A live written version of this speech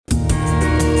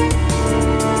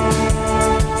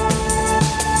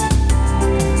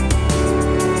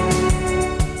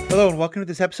Hello and welcome to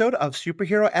this episode of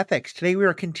Superhero Ethics. Today we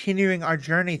are continuing our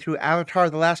journey through Avatar: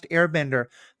 The Last Airbender,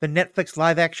 the Netflix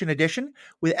live-action edition,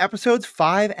 with episodes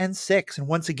 5 and 6. And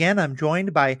once again, I'm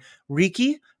joined by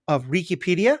Riki of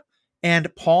Rikipedia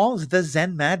and Paul, the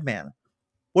Zen Madman.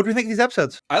 What do we think of these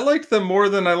episodes? I liked them more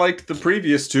than I liked the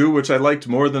previous two, which I liked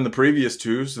more than the previous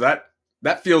two, so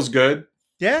that feels good.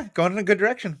 Yeah, going in a good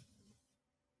direction.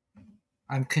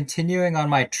 I'm continuing on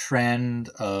my trend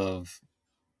of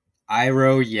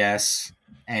Iroh yes,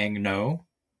 Aang no,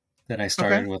 that I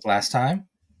started with last time.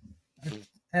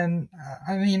 And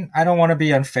I mean, I don't want to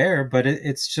be unfair, but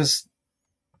it's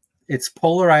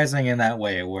polarizing in that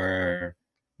way where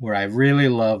I really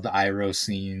loved Iroh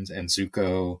scenes and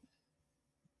Zuko,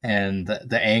 and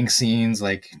the Aang scenes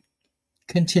like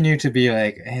continue to be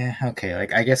like, okay,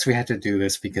 like I guess we have to do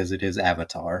this because it is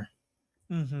Avatar.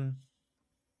 Mm-hmm.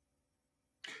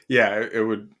 Yeah,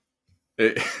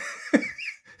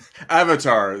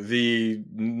 Avatar, the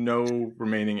no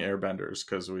remaining airbenders,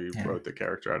 because we wrote the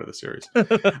character out of the series.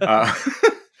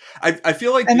 I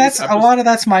feel like, and that's a lot of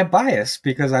that's my bias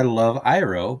because I love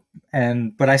Iroh,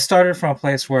 but I started from a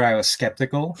place where I was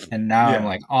skeptical, and now I'm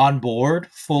like on board,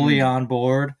 fully on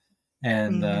board,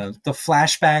 and the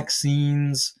flashback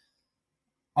scenes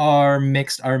are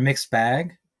mixed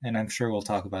bag, and I'm sure we'll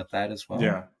talk about that as well.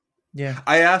 Yeah.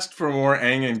 I asked for more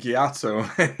Aang and Gyatso.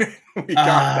 We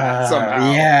got that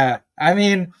somehow. Yeah. I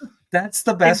mean, that's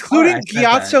the best including part.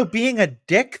 Gyatso being a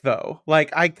dick, though.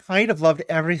 Like, I kind of loved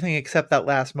everything except that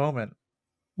last moment.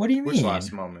 What do you mean? Which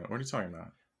last moment? What are you talking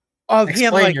about? Of Explain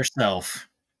him, like, yourself.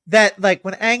 That, like,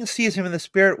 when Aang sees him in the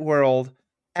spirit world,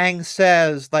 Aang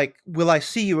says, like, will I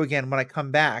see you again when I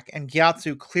come back? And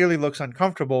Gyatso clearly looks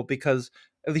uncomfortable because,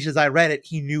 at least as I read it,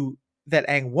 he knew that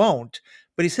Aang won't.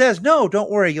 But he says, no, don't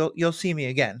worry, you'll see me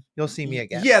again. You'll see me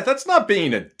again. Yeah, that's not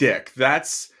being a dick.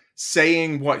 That's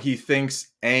saying what he thinks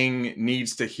Aang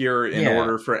needs to hear in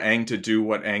order for Aang to do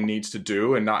what Aang needs to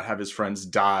do and not have his friends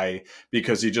die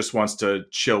because he just wants to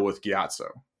chill with Gyatso,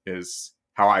 is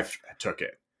how I took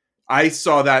it. I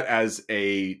saw that as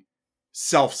a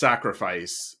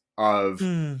self-sacrifice of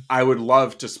I would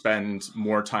love to spend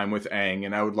more time with Aang,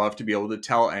 and I would love to be able to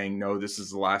tell Aang, no, this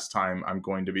is the last time I'm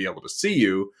going to be able to see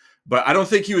you. But I don't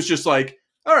think he was just like,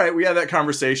 all right, we had that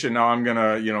conversation. Now I'm going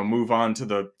to, move on to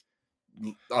the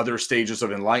other stages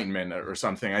of enlightenment or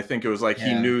something. I think it was like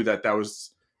he knew that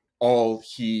was all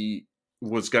he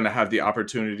was going to have the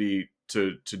opportunity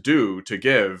to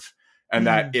give. And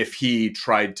that if he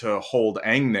tried to hold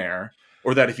Aang there,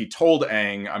 or that if he told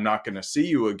Aang, I'm not going to see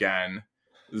you again,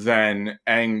 then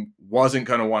Aang wasn't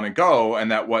going to want to go. And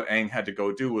that what Aang had to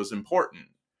go do was important.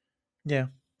 Yeah.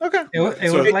 Okay. It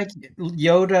was like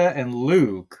Yoda and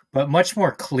Luke, but much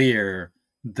more clear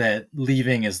that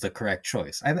leaving is the correct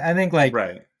choice. I think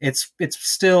it's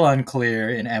still unclear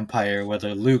in Empire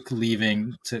whether Luke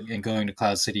leaving and going to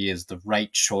Cloud City is the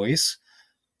right choice,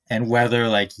 and whether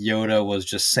like Yoda was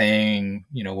just saying,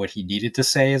 what he needed to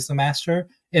say as the master.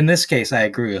 In this case, I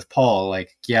agree with Paul.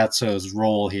 Like Gyatso's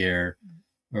role here,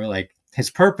 or like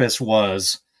his purpose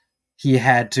was, he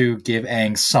had to give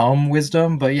Aang some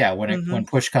wisdom, but when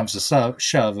push comes to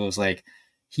shove, it was like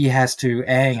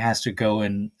Aang has to go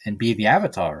and be the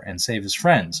Avatar and save his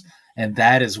friends, and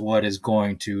that is what is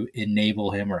going to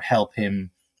enable him or help him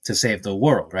to save the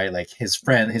world, right? Like his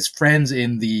friends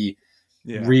in the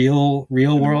real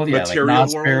world, like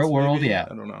non-spirit world, I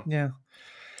don't know,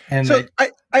 And so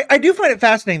I do find it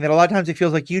fascinating that a lot of times it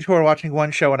feels like you two are watching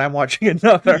one show and I'm watching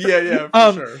another. For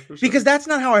sure. Because that's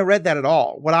not how I read that at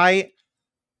all. What I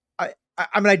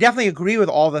mean, I definitely agree with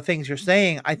all the things you're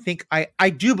saying. I think I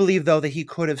do believe, though, that he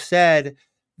could have said,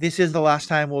 this is the last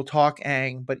time we'll talk,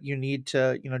 Aang, but you need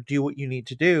to, do what you need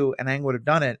to do. And Aang would have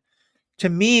done it. To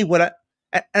me, and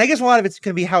I guess a lot of it's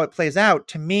going to be how it plays out.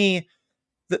 To me,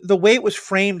 the way it was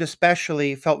framed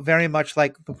especially felt very much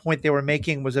like the point they were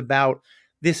making was about,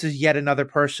 this is yet another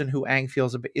person who Aang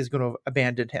feels is going to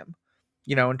abandon him,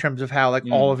 in terms of how like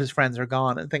all of his friends are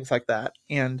gone and things like that.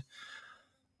 And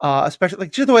especially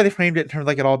like just the way they framed it in terms of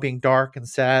like it all being dark and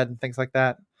sad and things like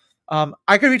that.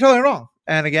 I could be totally wrong.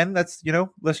 And again, that's,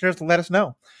 listeners, let us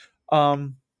know.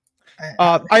 I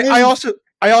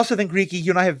also think, Riki,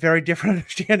 you and I have very different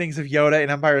understandings of Yoda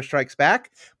in Empire Strikes Back,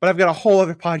 but I've got a whole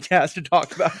other podcast to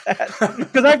talk about that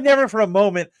because I've never for a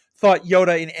moment thought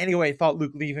Yoda in any way thought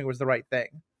Luke leaving was the right thing.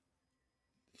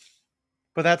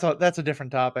 But that's a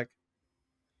different topic.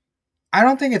 I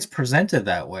don't think it's presented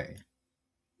that way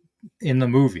in the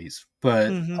movies,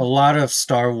 but a lot of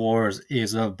Star Wars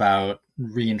is about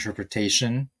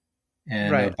reinterpretation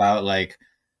and about like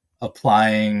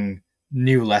applying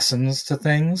new lessons to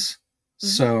things.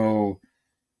 So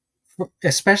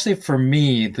especially for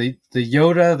me, the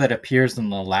Yoda that appears in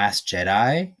The Last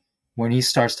Jedi, when he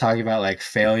starts talking about like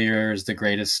failure is the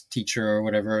greatest teacher or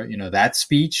whatever, that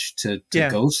speech to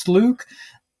Ghost Luke,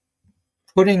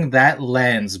 putting that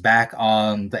lens back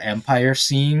on the Empire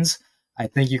scenes, I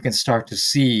think you can start to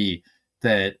see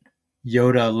that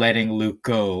Yoda letting Luke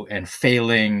go and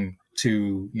failing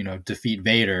to, defeat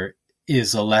Vader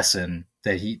is a lesson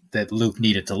that Luke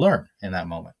needed to learn in that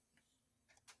moment.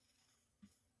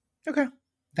 Okay.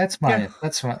 That's my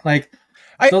like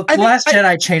the Last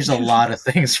Jedi changed a lot of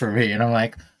things for me, and I'm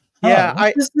like,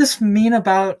 what does this mean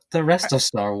about the rest of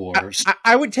Star Wars?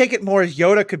 I would take it more as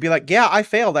Yoda could be like, yeah, I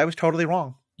failed. I was totally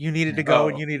wrong. You needed to go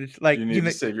and you needed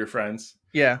to save your friends.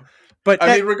 Yeah. But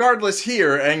I mean, regardless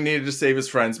here, Aang needed to save his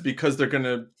friends because they're going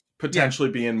to potentially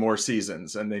be in more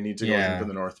seasons and they need to go into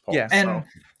the North Pole. Yeah.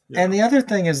 And the other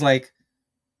thing is like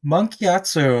Monk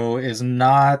Gyatso is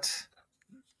not,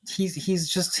 he's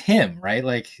just him, right?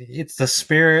 Like it's the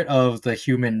spirit of the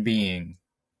human being,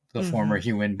 the former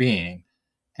human being.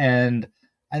 And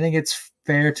I think it's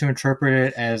fair to interpret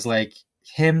it as like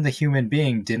him, the human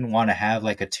being, didn't want to have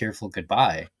like a tearful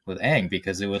goodbye with Aang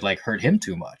because it would like hurt him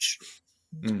too much.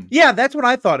 Yeah, that's what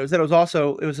I thought. It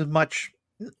was as much,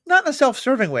 not in a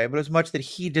self-serving way, but as much that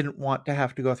he didn't want to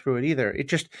have to go through it either.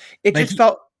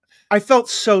 I felt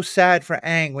so sad for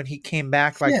Aang when he came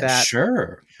back like that.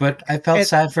 Sure, but I felt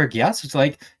sad for Gyatso.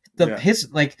 It's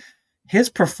like his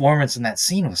performance in that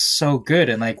scene was so good,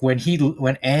 and like when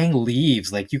Aang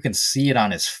leaves, like you can see it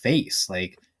on his face,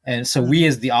 like, and so we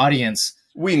as the audience,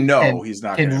 we know he's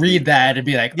not can read that and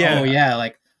be like, oh yeah,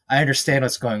 like I understand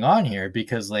what's going on here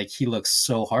because like he looks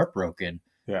so heartbroken.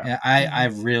 Yeah, and I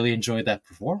really enjoyed that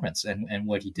performance and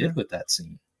what he did with that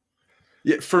scene.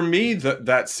 Yeah, for me,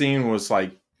 that scene was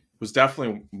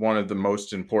definitely one of the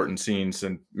most important scenes,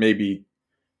 and maybe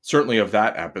certainly of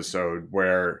that episode,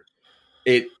 where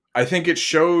I think it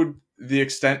showed the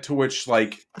extent to which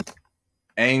like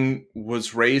Aang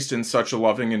was raised in such a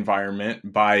loving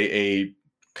environment by a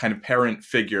kind of parent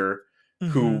figure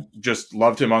who just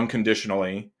loved him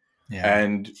unconditionally. Yeah.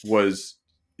 And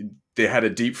they had a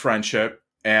deep friendship,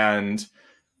 and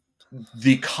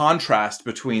the contrast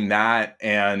between that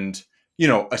and,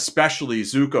 especially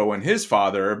Zuko and his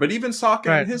father, but even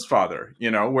Sokka and his father,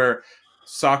 where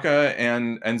Sokka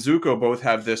and Zuko both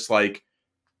have this like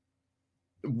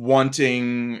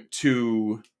wanting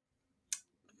to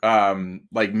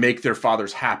like make their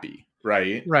fathers happy,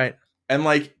 right? Right. And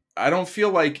like I don't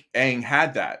feel like Aang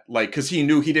had that, like, because he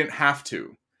knew he didn't have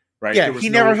to. Right? Yeah, he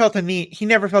never felt the need. He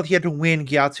never felt he had to win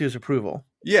Gyatso's approval.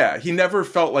 Yeah, he never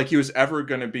felt like he was ever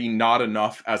going to be not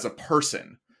enough as a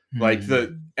person. Like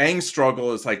the Aang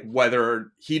struggle is like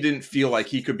whether he didn't feel like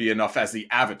he could be enough as the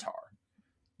Avatar,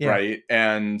 right?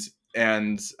 And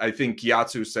I think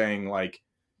Gyatso saying like,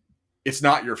 it's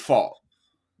not your fault.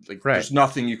 Like there's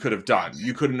nothing you could have done.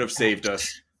 You couldn't have saved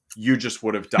us. You just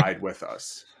would have died with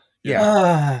us.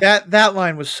 Yeah, that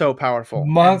line was so powerful.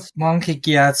 Monkey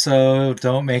Gyatso,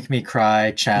 don't make me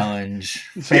cry challenge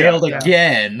failed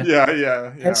again.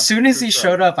 Yeah. As soon as he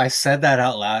showed up, I said that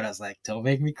out loud. I was like, "Don't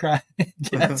make me cry."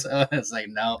 Gyatso. I was like,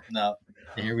 "No,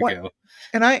 here we go."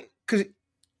 And because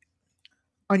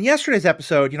on yesterday's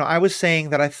episode, I was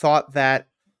saying that I thought that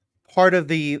part of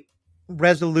the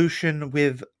resolution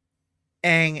with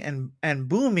Aang and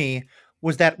Boomy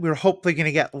was that we were hopefully going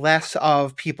to get less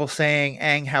of people saying,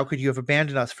 Aang, how could you have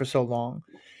abandoned us for so long?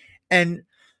 And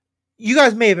you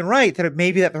guys may have been right that it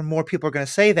may be that there are more people are going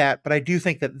to say that, but I do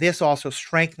think that this also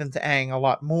strengthens Aang a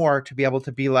lot more to be able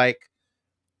to be like,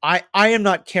 I am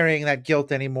not carrying that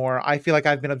guilt anymore. I feel like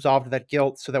I've been absolved of that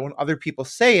guilt, so that when other people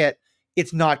say it,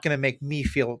 it's not going to make me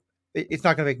feel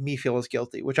as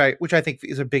guilty, which I think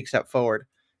is a big step forward,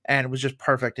 and it was just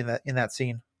perfect in that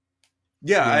scene.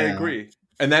 Yeah, I agree.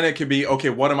 And then it could be, okay,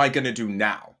 what am I going to do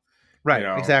now? Right,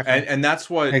 exactly. And that's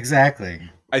what... Exactly.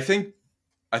 I think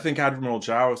Admiral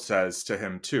Zhao says to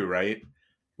him too, right?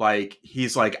 Like,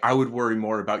 he's like, I would worry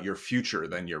more about your future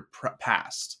than your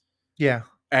past. Yeah.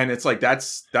 And it's like,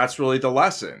 that's really the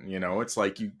lesson, It's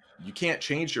like, you can't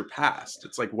change your past.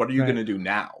 It's like, what are you going to do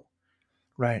now?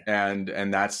 Right.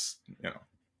 And that's,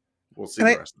 we'll see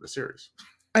the rest of the series.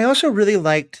 I also really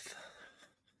liked...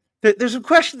 There's some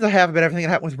questions I have about everything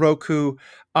that happened with Roku.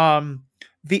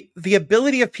 The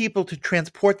ability of people to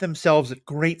transport themselves at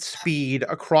great speed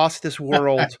across this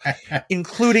world,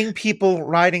 including people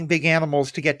riding big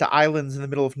animals to get to islands in the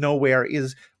middle of nowhere,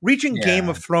 is reaching Game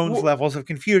of Thrones levels of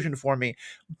confusion for me.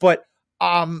 But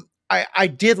I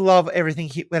did love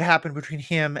everything that happened between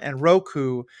him and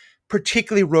Roku,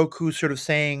 particularly Roku sort of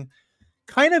saying,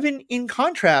 kind of in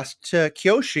contrast to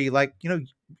Kyoshi, like,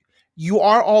 you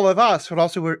are all of us, but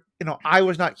also I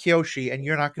was not Kyoshi, and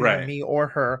you're not going to be me or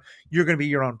her. You're going to be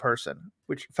your own person,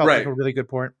 which felt like a really good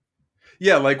point.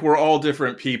 Yeah, like we're all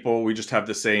different people. We just have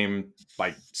the same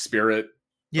like spirit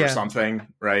or something,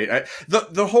 right?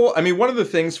 The whole, I mean, one of the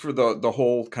things for the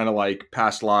whole kind of like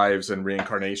past lives and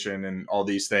reincarnation and all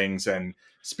these things and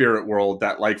spirit world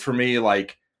that like for me,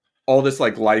 like all this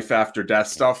like life after death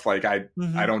stuff, like I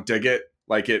don't dig it.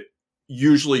 Like it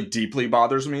usually deeply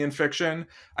bothers me in fiction.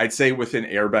 I'd say within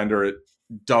Airbender it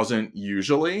doesn't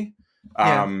usually,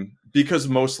 because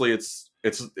mostly it's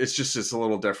just a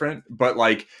little different. But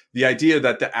like the idea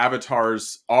that the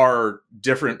avatars are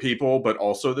different people but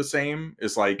also the same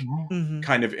is like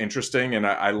kind of interesting, and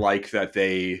I like that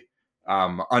they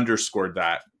underscored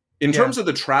that. In terms of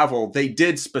the travel, they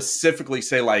did specifically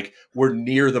say like we're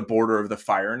near the border of the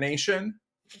Fire Nation.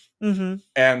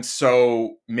 And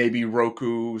so maybe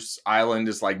Roku's island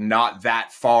is like not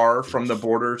that far from the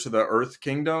border to the Earth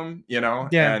Kingdom,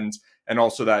 and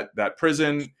also that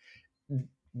prison.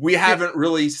 We haven't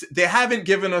really, they haven't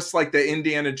given us like the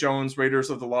Indiana Jones Raiders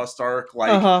of the Lost Ark,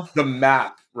 like the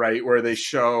map, right? Where they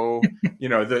show,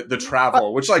 the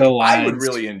travel, which like I would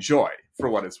really enjoy for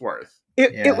what it's worth.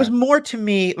 It was more to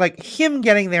me like him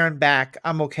getting there and back.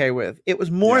 I'm okay with. It was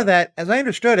more that, as I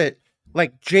understood it,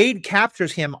 like Jade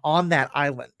captures him on that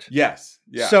island. Yes.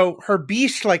 Yeah. So her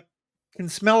beast like can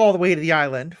smell all the way to the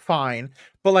island. Fine.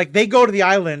 But like they go to the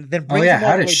island, then brings them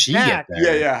all the way back.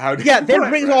 Then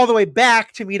brings all the way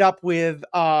back to meet up with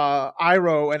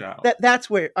Iroh, and that's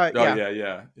where. So,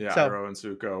 Iroh and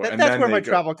Zuko. And that's where my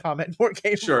travel comment more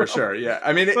came from. Sure. Yeah.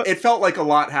 I mean, it felt like a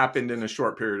lot happened in a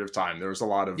short period of time. There was a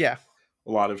lot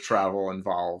of travel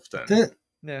involved. And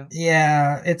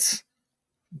it's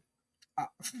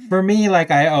for me. Like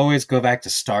I always go back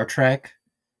to Star Trek.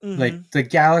 Like the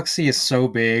galaxy is so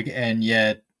big, and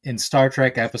yet in Star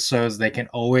Trek episodes, they can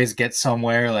always get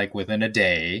somewhere like within a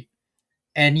day.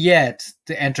 And yet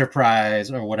the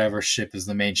Enterprise or whatever ship is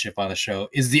the main ship on the show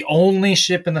is the only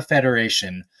ship in the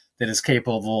Federation that is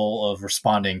capable of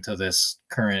responding to this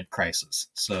current crisis.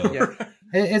 So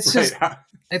it's just,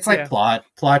 it's like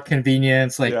plot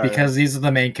convenience, like because these are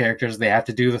the main characters, they have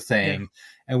to do the thing.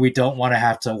 And we don't want to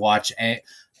have to watch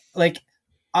like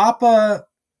Appa.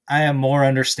 I am more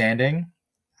understanding,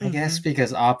 I guess,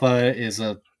 because Appa is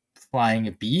a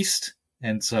flying beast,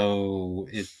 and so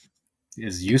it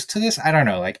is used to this. I don't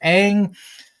know, like Aang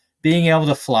being able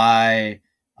to fly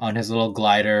on his little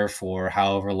glider for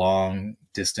however long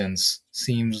distance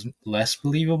seems less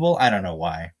believable. I don't know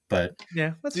why, but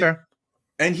that's fair.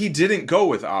 And he didn't go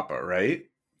with Appa, right?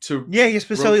 He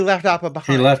specifically left Appa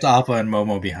behind. He left Appa and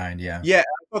Momo behind. Yeah, I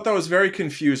thought that was very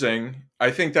confusing. I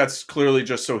think that's clearly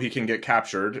just so he can get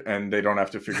captured and they don't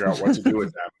have to figure out what to do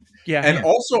with them.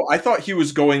 Also, I thought he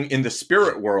was going in the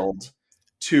spirit world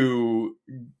to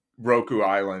Roku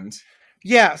Island.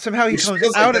 Yeah, somehow he comes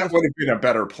out of... That would have been a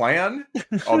better plan.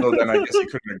 Although then I guess he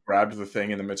couldn't have grabbed the thing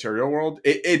in the material world.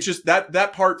 It just,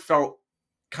 that part felt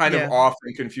kind of off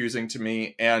and confusing to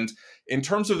me. And in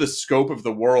terms of the scope of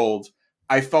the world,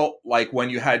 I felt like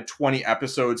when you had 20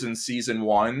 episodes in season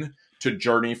 1 to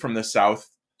journey from the south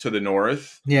to the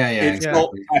north, it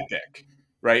felt epic,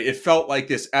 right? It felt like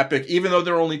this epic, even though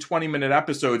they're only 20-minute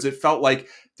episodes, it felt like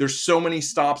there's so many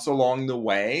stops along the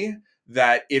way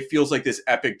that it feels like this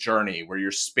epic journey where you're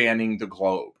spanning the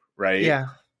globe, right? Yeah.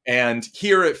 And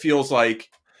here it feels like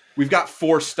we've got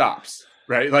 4 stops,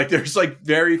 right? Like there's like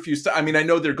very few stops. I mean, I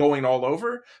know they're going all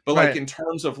over, but like in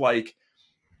terms of like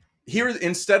here,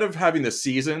 instead of having the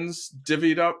seasons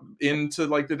divvied up into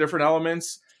like the different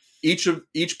elements,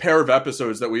 each pair of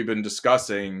episodes that we've been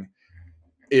discussing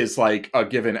is like a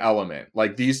given element.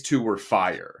 Like these 2 were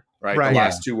fire, right? The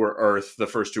last 2 were earth. The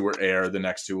first 2 were air. The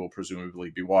next 2 will presumably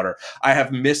be water. I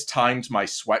have mistimed my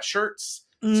sweatshirts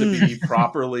to be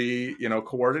properly,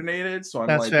 coordinated. So I'm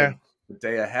a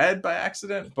day ahead by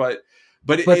accident, but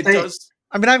it does.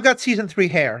 I mean, I've got season 3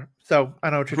 hair, so I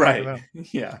know what you're talking about.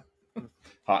 Yeah.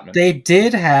 Hotman. They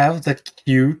did have the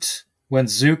cute, when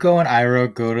Zuko and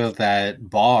Iroh go to that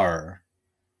bar,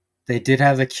 they did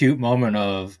have the cute moment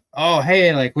of, oh,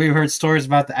 hey, like we heard stories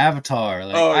about the Avatar.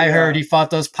 Like I heard he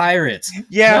fought those pirates.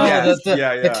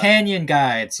 The Canyon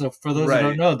Guide. So for those who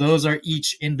don't know, those are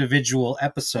each individual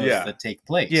episodes that take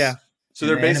place. Yeah. So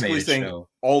they're basically saying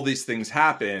all these things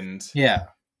happened. Yeah.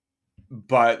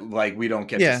 But like we don't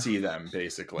get to see them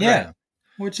basically. Yeah. Right?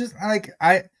 Which is like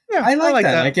I like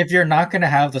that. Like if you're not going to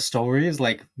have the stories,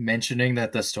 like mentioning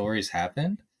that the stories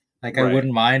happened, like I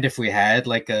wouldn't mind if we had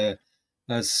like a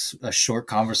short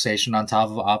conversation on top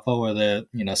of Appa where the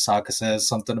Sokka says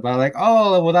something about like,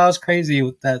 oh well, that was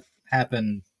crazy that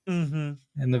happened in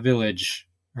the village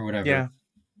or whatever.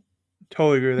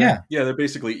 Totally agree with that. Yeah, they're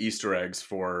basically Easter eggs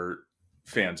for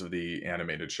fans of the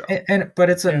animated show. But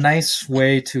it's a nice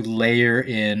way to layer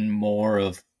in more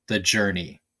of the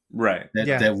journey, right?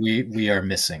 That we are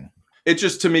missing. It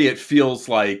just, to me, it feels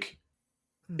like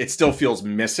it still feels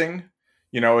missing.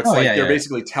 It's they're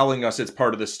basically telling us it's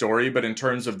part of the story, but in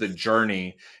terms of the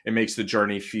journey, it makes the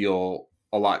journey feel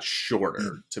a lot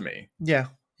shorter to me. Yeah,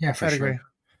 for sure. Agree.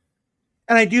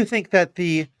 And I do think that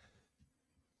the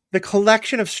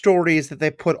collection of stories that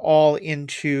they put all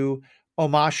into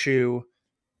Omashu,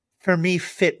 for me,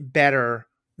 fit better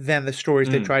than the stories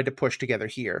they tried to push together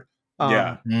here.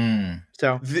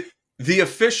 So the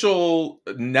official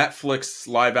Netflix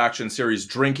live action series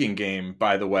drinking game,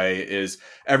 by the way, is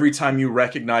every time you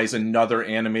recognize another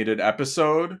animated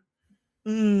episode,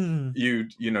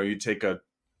 you take a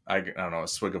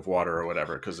swig of water or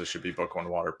whatever, because there should be book one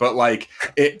water. But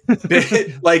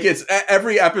it's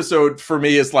every episode for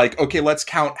me is like, okay, let's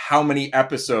count how many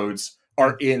episodes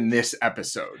are in this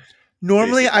episode.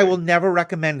 Normally, basically. I will never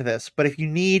recommend this, but if you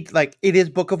need, it is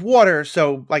Book of Water,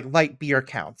 so light beer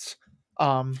counts.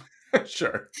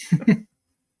 Sure.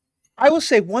 I will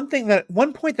say one point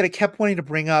that I kept wanting to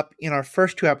bring up in our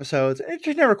first 2 episodes, and it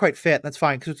just never quite fit, and that's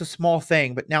fine because it's a small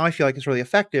thing, but now I feel like it's really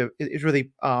effective. It's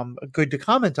really good to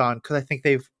comment on because I think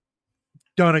they've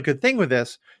done a good thing with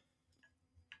this.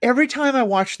 Every time I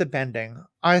watched the bending,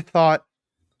 I thought,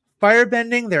 fire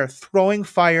bending, they're throwing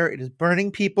fire, it is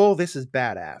burning people, this is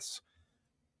badass.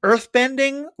 Earth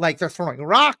bending, they're throwing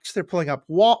rocks, they're pulling up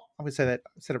wall. I'm gonna say that,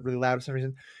 I said it really loud for some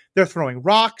reason. They're throwing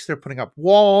rocks, they're putting up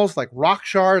walls, rock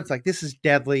shards, this is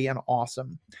deadly and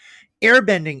awesome.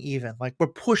 Airbending even, we're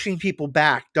pushing people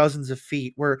back dozens of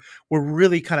feet. We're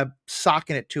really kind of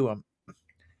socking it to them.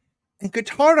 And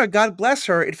Katara, God bless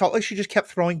her, it felt like she just kept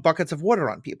throwing buckets of water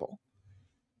on people.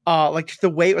 Just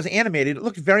the way it was animated, it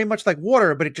looked very much like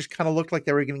water, but it just kind of looked like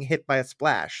they were getting hit by a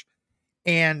splash.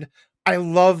 And I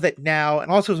love that now,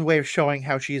 and also as a way of showing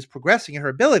how she is progressing in her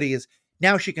abilities,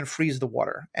 now she can freeze the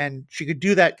water. And she could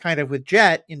do that kind of with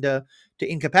Jet to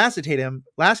incapacitate him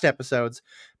last episodes.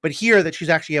 But here that she's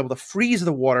actually able to freeze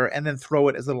the water and then throw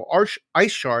it as little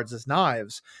ice shards as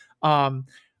knives. I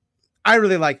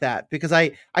really like that because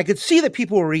I could see that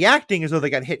people were reacting as though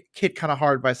they got hit kind of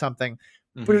hard by something.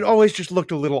 Mm-hmm. But it always just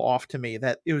looked a little off to me,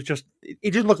 that it just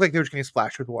looked like they were just getting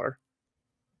splashed with water.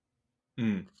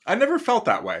 I never felt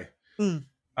that way.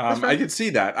 I could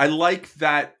see that. I like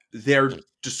that they're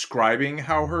describing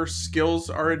how her skills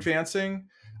are advancing.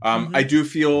 I do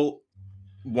feel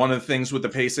one of the things with the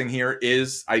pacing here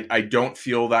is I don't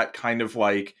feel that kind of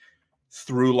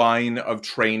through line of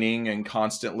training and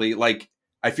constantly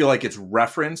I feel like it's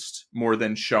referenced more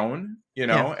than shown,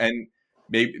 and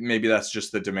maybe that's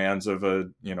just the demands of a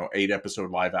 8-episode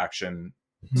live action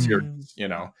series,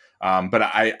 but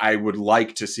I would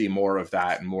like to see more of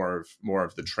that and more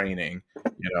of the training,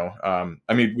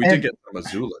 we did get some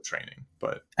Azula training,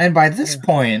 but by this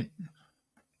point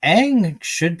Aang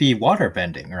should be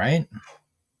waterbending, right?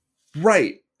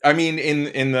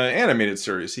 In the animated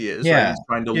series he is, right? He's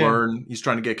trying to learn, he's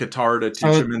trying to get Katara to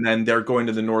teach him, and then they're going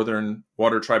to the Northern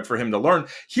Water Tribe for him to learn.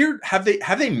 Here, have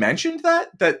they mentioned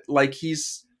that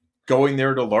he's going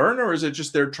there to learn, or is it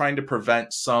just they're trying to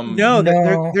prevent some? No.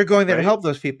 They're going there to help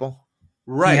those people.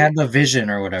 Right. He had the vision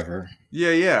or whatever.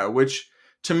 Yeah, which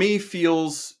to me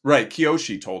feels right.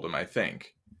 Kyoshi told him, I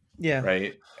think. Yeah.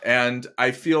 Right. And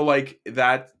I feel like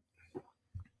that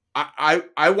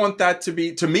I want that to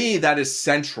be, to me, that is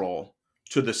central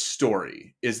to the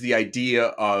story, is the idea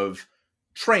of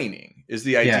training, is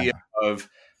the idea of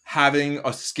having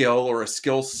a skill or a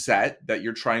skill set that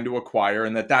you're trying to acquire,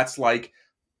 and that's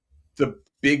the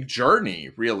big journey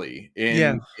really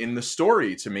in the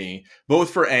story to me, both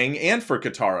for Aang and for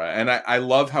Katara. And I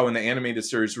love how in the animated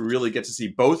series we really get to see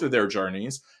both of their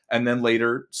journeys, and then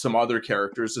later some other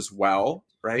characters as well,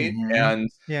 right? And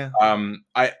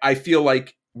I feel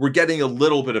like we're getting a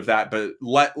little bit of that, but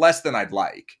less than I'd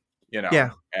like,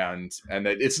 and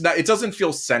it doesn't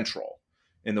feel central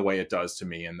in the way it does to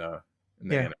me in the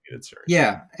animated series.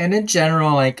 Yeah, and in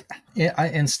general,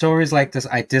 in stories like this,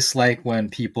 I dislike when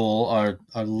people are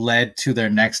led to their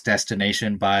next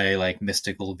destination by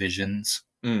mystical visions.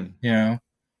 Mm-hmm.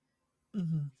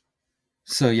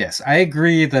 So yes, I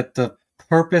agree that the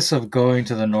purpose of going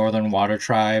to the Northern Water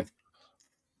Tribe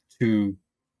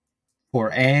for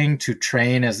Aang to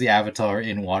train as the Avatar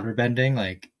in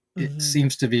waterbending, it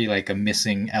seems to be a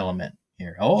missing element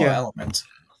here. Elements.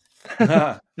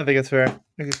 I think it's fair.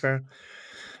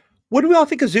 What do we all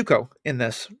think of Zuko in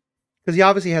this? Because he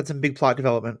obviously had some big plot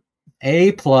development.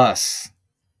 A+.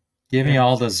 Give me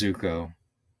all the Zuko.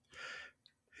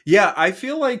 Yeah, I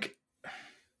feel like,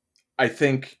 I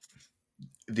think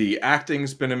The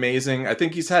acting's been amazing. I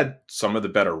think he's had some of the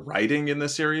better writing in the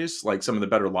series, like some of the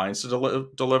better lines to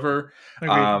deliver.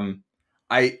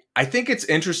 I think it's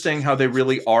interesting how they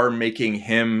really are making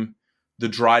him the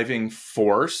driving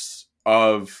force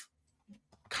of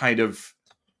kind of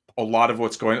a lot of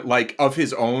what's going, like, of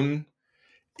his own.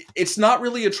 It's not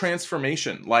really a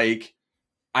transformation. Like,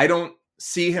 I don't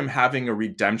see him having a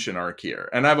redemption arc here.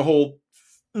 And I have a whole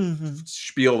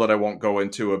spiel that I won't go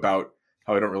into about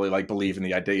how I don't really like believe in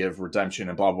the idea of redemption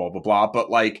and blah, blah, blah, blah.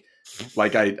 But like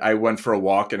I went for a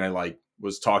walk and I like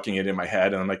was talking it in my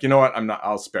head and I'm like, you know what?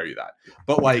 I'll spare you that.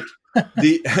 But like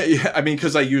I mean,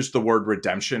 cause I used the word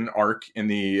redemption arc in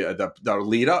the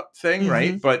lead up thing.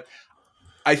 Right. But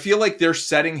I feel like they're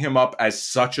setting him up as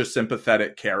such a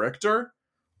sympathetic character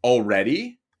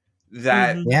already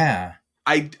that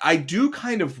I do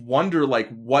kind of wonder like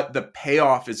what the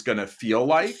payoff is going to feel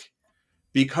like,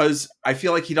 because I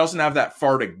feel like he doesn't have that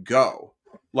far to go.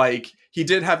 Like, he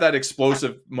did have that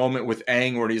explosive moment with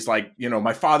Aang where he's like, you know,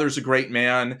 my father's a great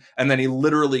man. And then he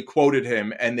literally quoted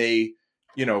him and they,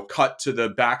 you know, cut to the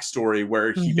backstory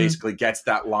where he basically gets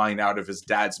that line out of his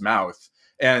dad's mouth.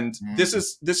 And this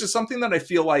is something that I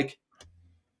feel like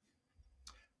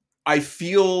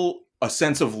a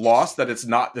sense of loss that it's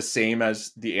not the same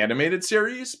as the animated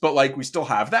series, but like we still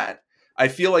have that. I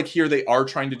feel like here they are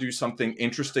trying to do something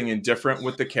interesting and different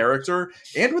with the character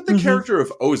and with the character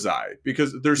of Ozai,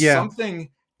 because there's something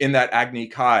in that Agni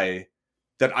Kai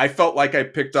that I felt like I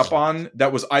picked up on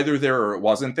that was either there or it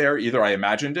wasn't there. Either I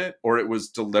imagined it or it was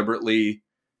deliberately,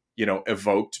 you know,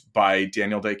 evoked by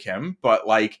Daniel Day Kim. But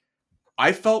like,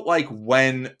 I felt like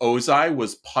when Ozai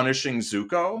was punishing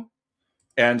Zuko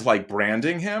and like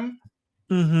branding him,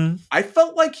 I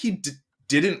felt like he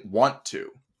didn't want to.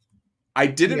 I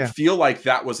didn't feel like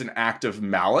that was an act of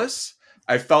malice.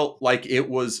 I felt like it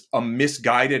was a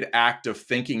misguided act of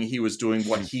thinking he was doing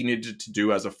what he needed to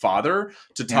do as a father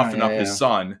to toughen up his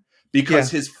son,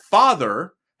 because his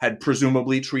father had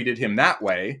presumably treated him that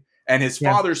way, and his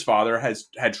father's father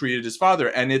had treated his father.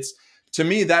 And it's, to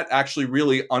me, that actually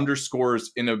really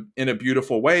underscores in a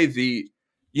beautiful way the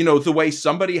way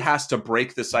somebody has to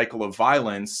break the cycle of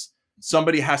violence,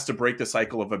 somebody has to break the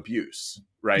cycle of abuse,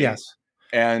 right? Yes.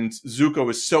 And Zuko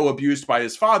is so abused by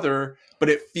his father, but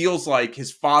it feels like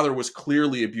his father was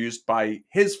clearly abused by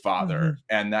his father,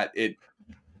 and that it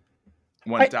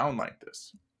went down like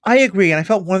this. I agree. And I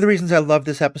felt one of the reasons I love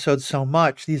this episode so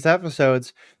much, these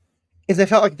episodes, is I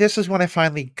felt like this is when I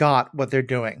finally got what they're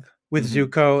doing with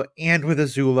Zuko and with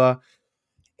Azula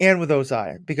and with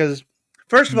Ozai. Because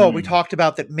first of all, we talked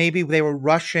about that maybe they were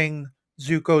rushing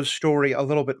Zuko's story a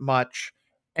little bit much.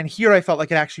 And here I felt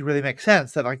like it actually really makes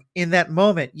sense that, like, in that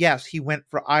moment, yes, he went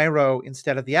for Iroh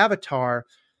instead of the Avatar,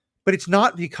 but it's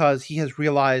not because he has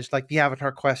realized like the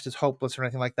Avatar quest is hopeless or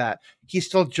anything like that. He's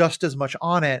still just as much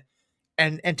on it.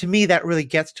 And to me, that really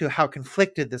gets to how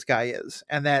conflicted this guy is.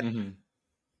 And that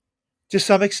to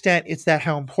some extent, it's that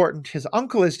how important his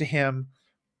uncle is to him,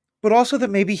 but also that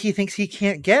maybe he thinks he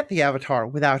can't get the Avatar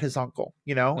without his uncle,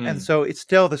 you know? And so it's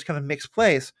still this kind of mixed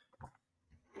place.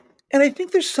 And I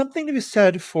think there's something to be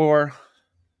said for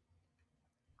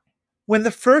when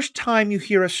the first time you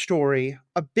hear a story,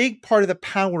 a big part of the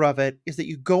power of it is that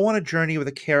you go on a journey with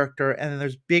a character and then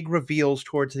there's big reveals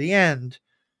towards the end.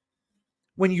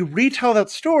 When you retell that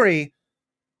story,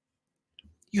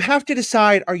 you have to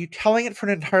decide, are you telling it for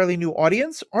an entirely new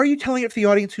audience? Or are you telling it for the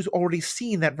audience who's already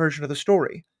seen that version of the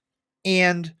story?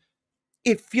 And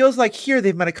it feels like here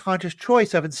they've made a conscious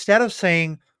choice of, instead of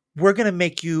saying, we're going to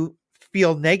make you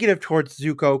feel negative towards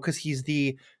Zuko because he's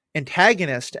the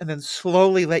antagonist and then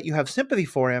slowly let you have sympathy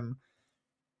for him,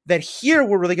 that here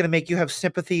we're really going to make you have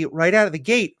sympathy right out of the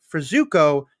gate for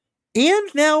Zuko and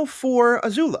now for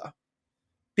Azula.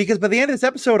 Because by the end of this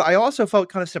episode, I also felt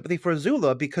kind of sympathy for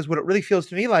Azula, because what it really feels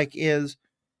to me like is,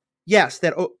 yes,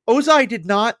 that Ozai did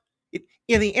not,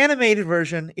 in the animated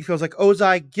version, it feels like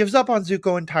Ozai gives up on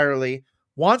Zuko entirely,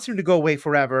 wants him to go away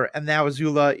forever, and now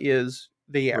Azula is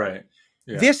the heir. Right.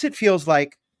 Yeah. This, it feels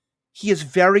like he is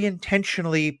very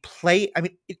intentionally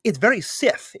it's very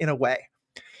Sith in a way.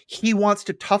 He wants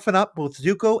to toughen up both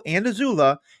Zuko and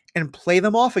Azula and play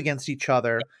them off against each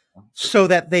other so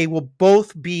that they will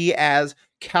both be as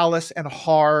callous and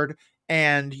hard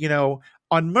and,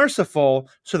 unmerciful,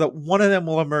 so that one of them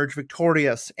will emerge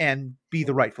victorious and be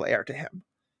the rightful heir to him.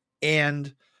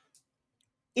 And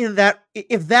in that,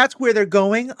 if that's where they're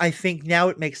going, I think now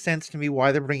it makes sense to me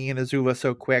why they're bringing in Azula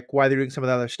so quick, why they're doing some of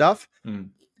the other stuff.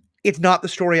 It's not the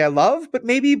story I love, but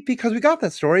maybe because we got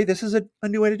that story, this is a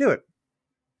new way to do it.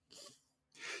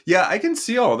 Yeah, I can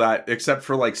see all that, except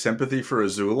for like sympathy for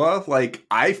Azula. Like,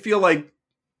 I feel like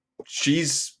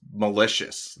she's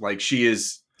malicious. Like, she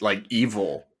is like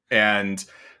evil, and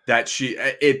that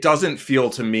it doesn't feel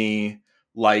to me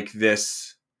like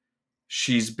this.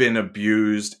 She's been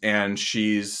abused, and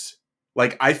she's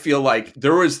like, I feel like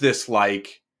there was this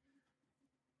like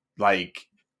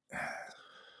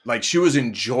she was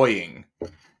enjoying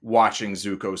watching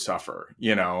Zuko suffer,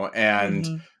 you know,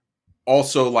 and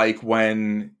also like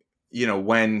when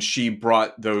she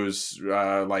brought those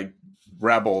like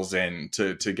rebels in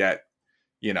to get,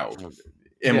 you know,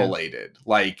 immolated,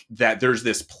 like that, there's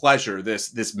this pleasure,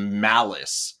 this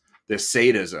malice, this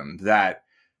sadism that,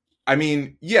 I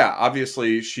mean, yeah,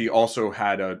 obviously she also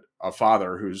had a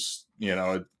father who's, you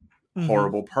know, a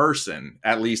horrible person,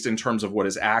 at least in terms of what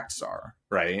his acts are,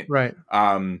 right? Right.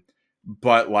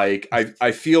 But like,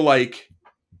 I feel like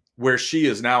where she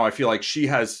is now, I feel like she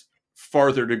has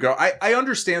farther to go. I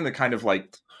understand the kind of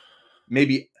like,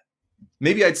 maybe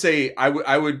I'd say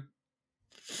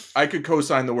I could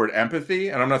co-sign the word empathy,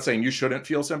 and I'm not saying you shouldn't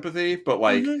feel sympathy, but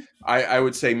like, I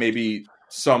would say maybe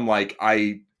some, like,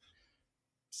 I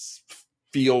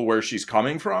feel where she's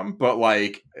coming from, but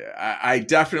like, I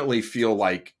definitely feel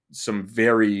like some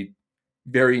very,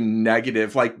 very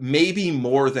negative, like maybe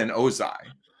more than Ozai.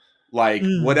 Like,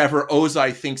 whatever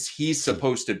Ozai thinks he's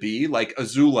supposed to be, like,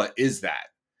 Azula is that,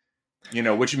 you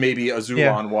know, which maybe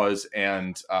Azulan was,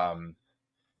 and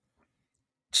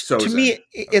to me,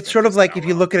 it's sort of like if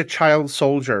you look at a child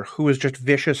soldier who is just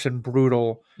vicious and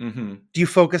brutal, do you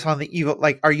focus on the evil?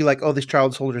 Like, are you like, oh, this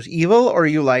child soldier is evil? Or are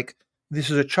you like, this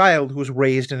is a child who was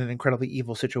raised in an incredibly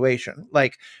evil situation?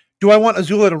 Like, do I want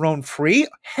Azula to roam free?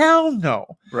 Hell no.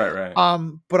 Right.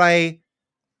 But I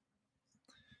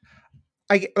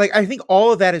think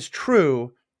all of that is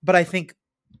true, but I think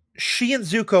she and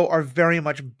Zuko are very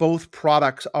much both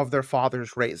products of their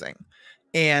father's raising.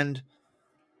 And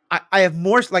I have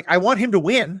more, like, I want him to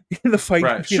win in the fight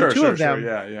between the two of them.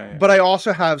 Yeah. But I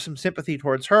also have some sympathy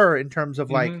towards her in terms of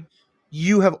like,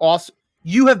 you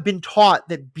have been taught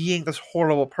that being this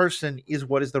horrible person is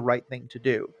what is the right thing to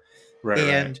do.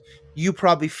 And you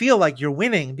probably feel like you're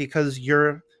winning because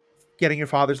you're getting your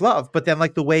father's love. But then,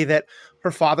 like, the way that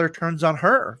her father turns on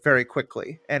her very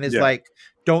quickly and is like,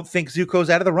 don't think Zuko's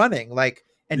out of the running. Like,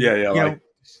 and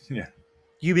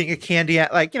you being a candy,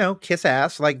 like, you know, kiss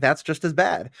ass, like, that's just as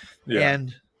bad.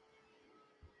 And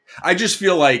I just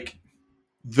feel like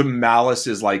the malice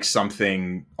is like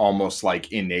something almost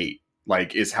like innate,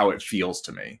 like, is how it feels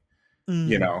to me.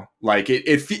 You know, like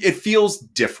it feels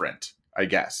different, I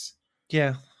guess.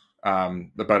 Yeah.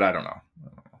 But I don't know.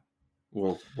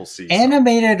 We'll see.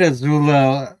 Animated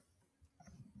Azula,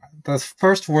 the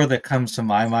first word that comes to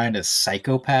my mind is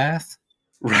psychopath.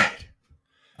 Right.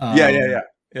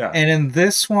 Yeah. And in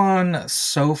this one,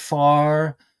 so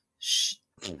far,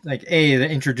 like, they're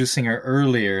introducing her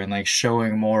earlier and like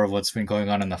showing more of what's been going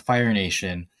on in the Fire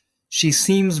Nation. She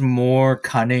seems more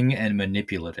cunning and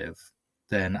manipulative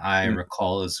than I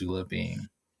recall Azula being.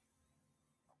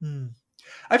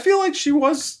 I feel like she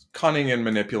was cunning and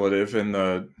manipulative in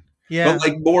the, but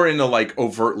like more in a like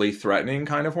overtly threatening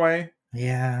kind of way.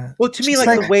 Yeah. Well, to me,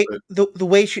 like the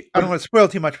way she, I don't want to spoil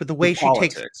too much, but the way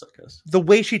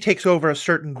she takes over a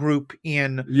certain group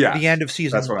in the end of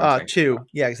season 2.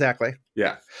 Yeah, exactly.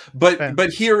 Yeah.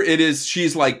 But here it is,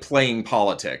 she's like playing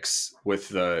politics with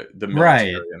the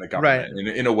military and the government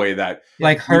in a way that,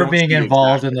 like, her being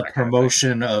involved in the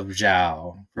promotion of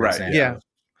Zhao, for example. Yeah.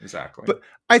 Exactly. But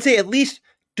I'd say, at least,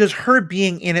 does her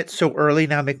being in it so early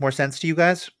now make more sense to you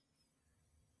guys?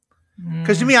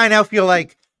 Because to me, I now feel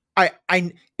like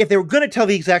if they were going to tell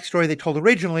the exact story they told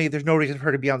originally, there's no reason for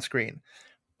her to be on screen.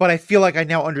 But I feel like I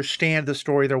now understand the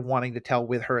story they're wanting to tell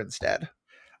with her instead.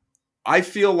 I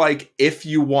feel like if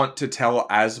you want to tell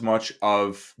as much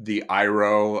of the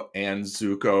Iroh and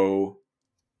Zuko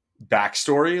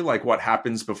backstory, like what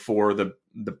happens before the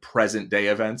present day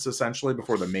events, essentially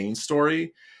before the main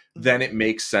story, then it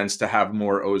makes sense to have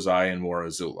more Ozai and more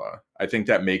Azula. I think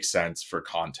that makes sense for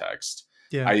context.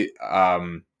 Yeah.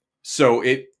 So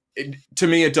it to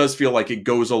me, it does feel like it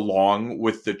goes along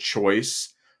with the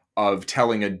choice of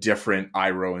telling a different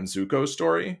Iroh and Zuko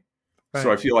story. Right.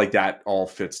 So I feel like that all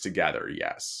fits together.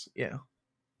 Yes. Yeah.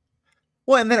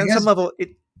 Well, and then on some level,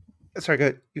 sorry, go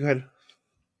ahead. You go ahead.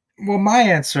 Well, my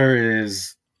answer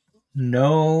is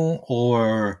no,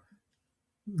 or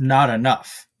not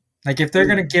enough. Like, if they're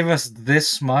going to give us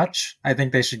this much, I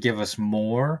think they should give us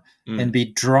more and be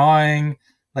drawing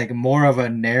like more of a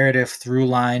narrative through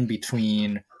line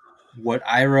between what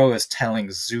Iroh is telling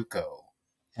Zuko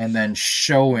and then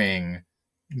showing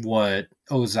what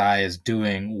Ozai is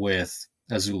doing with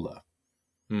Azula.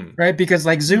 Right? Because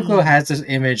like Zuko has this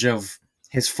image of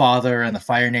his father and the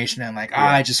Fire Nation, and like,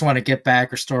 I just want to get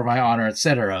back, restore my honor,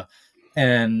 etc.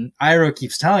 And Iroh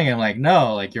keeps telling him, like,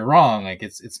 no, like, you're wrong. Like,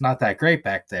 it's not that great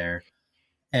back there.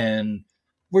 And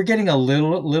we're getting a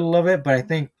little of it, but I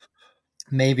think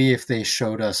maybe if they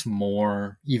showed us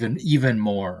more, even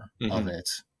more of it,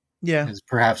 is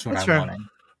perhaps what I'm wanting.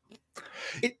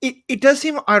 It does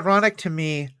seem ironic to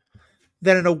me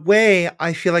that in a way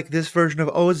I feel like this version of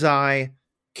Ozai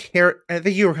I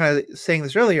think you were kind of saying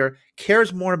this earlier,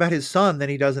 cares more about his son than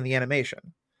he does in the animation.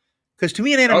 Because to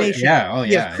me in animation,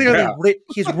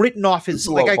 he's written off his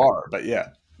bar, but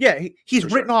he's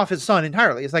written off his son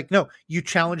entirely. It's like, no, you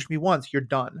challenged me once, you're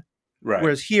done. Right.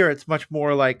 Whereas here it's much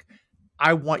more like,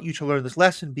 I want you to learn this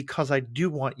lesson because I do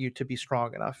want you to be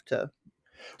strong enough to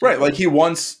right, like he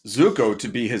wants Zuko to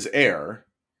be his heir.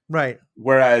 Right.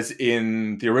 Whereas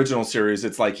in the original series,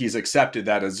 it's like he's accepted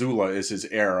that Azula is his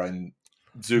heir and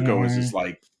Zuko is his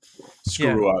like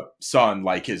screw up son,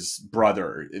 like his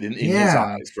brother in his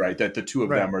eyes, right? That the two of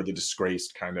them are the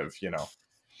disgraced kind of,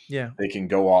 they can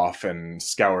go off and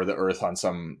scour the earth on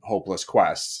some hopeless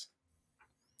quest.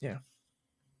 Yeah.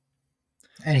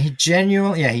 And he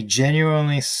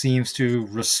genuinely seems to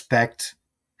respect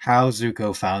how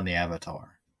Zuko found the Avatar.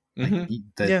 Like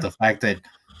the fact that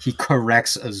he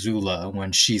corrects Azula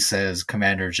when she says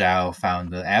Commander Zhao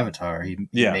found the Avatar. He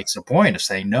makes a point of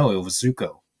saying, no, it was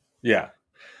Zuko. Yeah.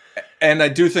 And I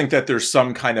do think that there's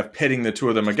some kind of pitting the two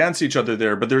of them against each other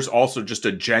there, but there's also just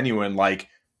a genuine, like,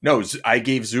 no, I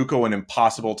gave Zuko an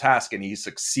impossible task and he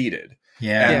succeeded.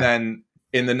 Yeah. And then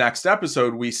in the next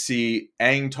episode, we see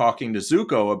Aang talking to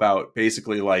Zuko about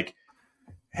basically like,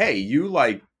 hey, you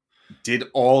like did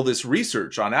all this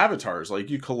research on avatars, like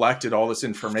you collected all this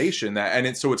information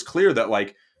so it's clear that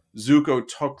like Zuko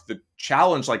took the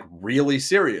challenge like really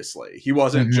seriously. He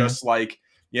wasn't just like,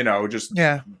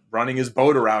 running his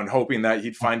boat around hoping that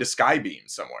he'd find a sky beam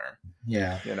somewhere.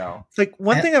 Yeah. It's like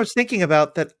one thing I was thinking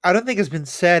about that I don't think has been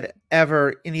said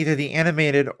ever in either the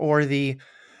animated or the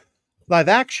live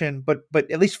action, but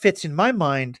at least fits in my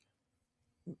mind.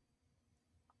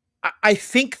 I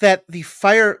think that the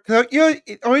fire,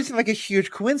 it always seemed like a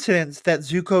huge coincidence that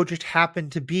Zuko just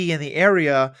happened to be in the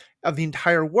area of the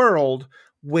entire world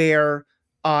where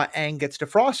Aang gets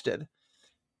defrosted.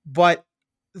 But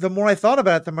the more I thought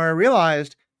about it, the more I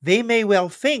realized they may well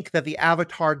think that the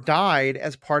Avatar died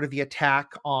as part of the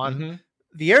attack on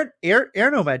the Air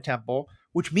Nomad Temple,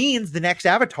 which means the next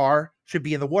Avatar should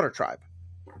be in the Water Tribe.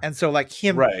 And so, like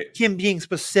him being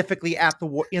specifically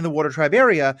in the Water Tribe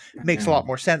area makes a lot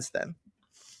more sense then.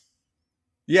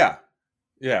 Yeah.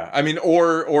 I mean,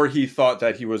 or he thought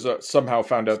that he was somehow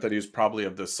found out that he was probably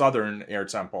of the Southern Air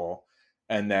Temple,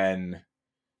 and then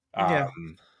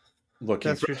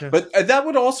looking. That's true too. But that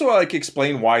would also like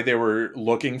explain why they were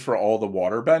looking for all the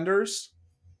waterbenders.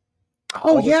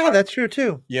 Oh yeah, that's true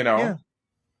too. And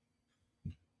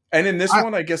in this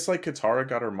one, I guess like Katara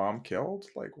got her mom killed.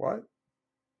 Like what?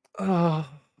 Oh,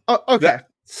 okay.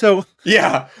 So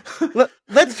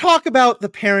let's talk about the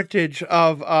parentage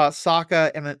of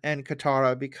Sokka and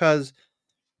Katara, because,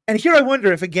 and here I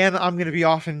wonder if again I'm going to be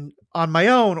off on my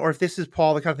own, or if this is,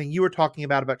 Paul, the kind of thing you were talking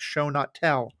about show not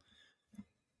tell.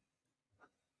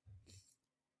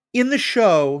 In the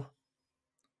show,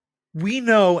 we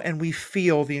know and we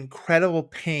feel the incredible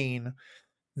pain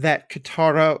that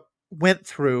Katara went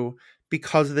through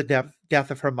because of the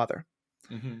death of her mother.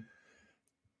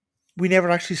 We never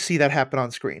actually see that happen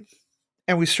on screen.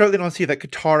 And we certainly don't see that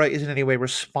Katara is in any way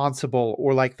responsible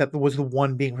or like that was the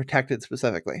one being protected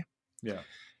specifically. Yeah.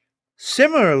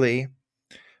 Similarly,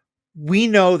 we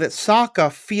know that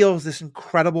Sokka feels this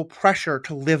incredible pressure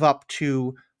to live up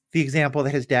to the example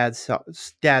that his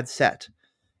dad set.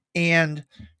 And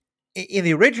in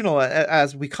the original,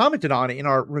 as we commented on it in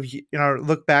our review, in our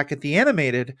look back at the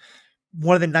animated,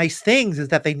 one of the nice things is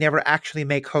that they never actually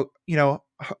make Hakoda,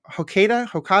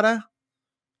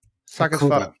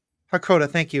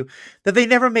 thank you. That they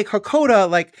never make Hakoda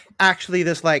like actually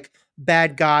this like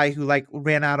bad guy who like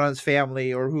ran out on his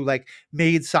family or who like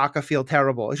made Sokka feel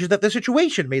terrible. It's just that the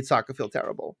situation made Sokka feel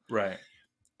terrible. Right.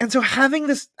 And so having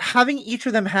each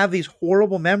of them have these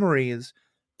horrible memories,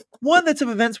 one that's of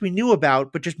events we knew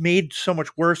about, but just made so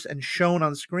much worse and shown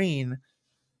on screen.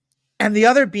 And the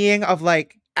other being of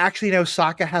like, actually, no,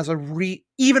 Sokka has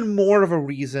even more of a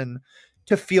reason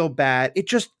to feel bad. I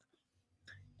feel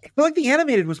like the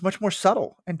animated was much more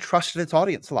subtle and trusted its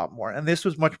audience a lot more. And this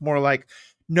was much more like,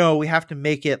 no, we have to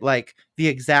make it like the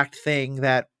exact thing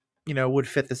that, would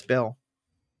fit this bill.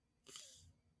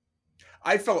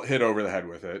 I felt hit over the head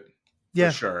with it. For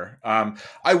sure.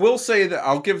 I will say that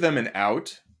I'll give them an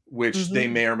out, which they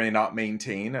may or may not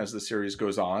maintain as the series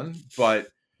goes on. But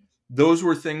those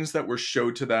were things that were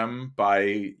showed to them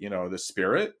by, the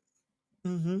spirit.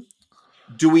 Mm-hmm.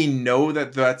 Do we know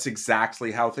that that's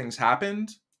exactly how things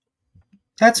happened?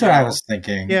 That's what I was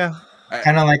thinking. Yeah.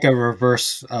 Kind of like a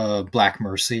reverse Black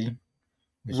Mercy.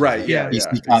 Right. Yeah.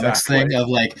 DC Comics thing of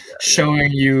like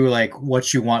showing you like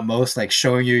what you want most, like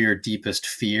showing you your deepest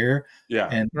fear. Yeah.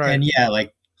 And yeah,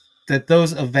 like that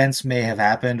those events may have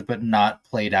happened, but not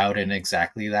played out in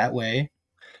exactly that way.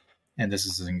 And this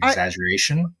is an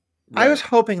exaggeration. I was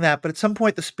hoping that, but at some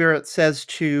point the spirit says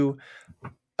to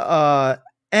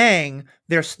Aang,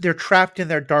 they're trapped in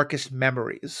their darkest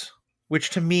memories, which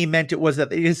to me meant it was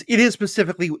that it is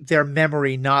specifically their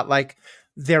memory, not like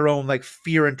their own like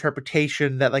fear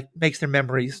interpretation that like makes their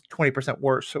memories 20%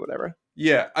 worse or whatever.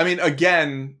 Yeah, I mean,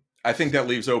 again, I think that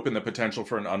leaves open the potential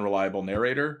for an unreliable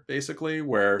narrator, basically,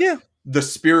 where the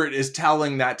spirit is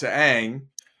telling that to Aang.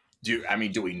 Do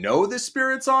we know the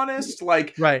spirit's honest?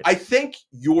 Like, right. I think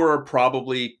you're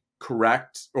probably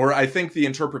correct, or I think the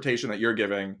interpretation that you're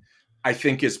giving, I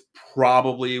think is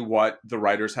probably what the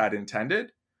writers had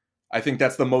intended. I think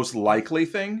that's the most likely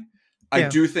thing. I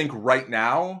do think right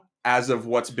now, as of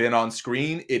what's been on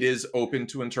screen, it is open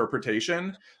to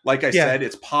interpretation. Like I said,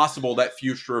 it's possible that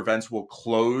future events will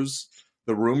close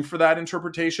the room for that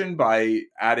interpretation by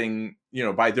adding,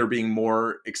 by there being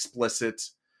more explicit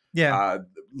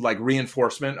like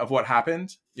reinforcement of what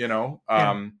happened,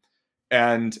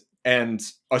 and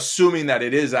assuming that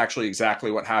it is actually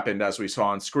exactly what happened as we saw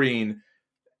on screen,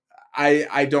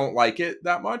 I don't like it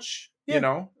that much,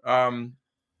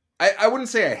 I wouldn't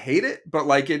say I hate it, but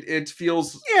like it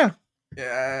feels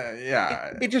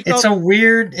it's a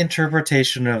weird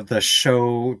interpretation of the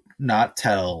show not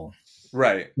tell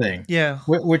thing,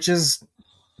 which is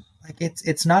like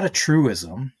it's not a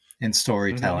truism in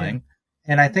storytelling. Mm-hmm.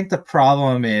 And I think the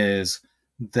problem is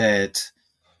that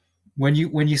when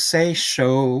you say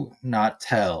show not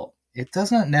tell, it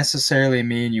doesn't necessarily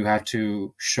mean you have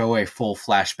to show a full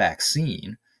flashback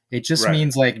scene. It just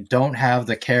means like don't have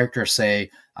the character say,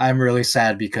 I'm really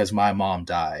sad because my mom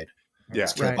died.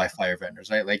 Was killed by firebenders,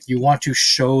 right? Like you want to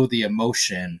show the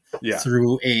emotion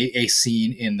through a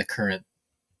scene in the current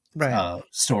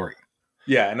story.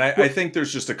 Yeah, and I think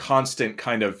there's just a constant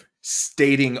kind of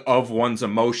stating of one's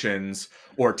emotions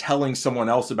or telling someone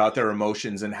else about their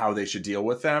emotions and how they should deal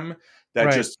with them.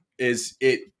 That just is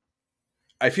it.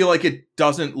 I feel like it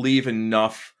doesn't leave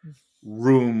enough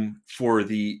room for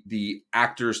the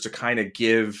actors to kind of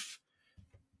give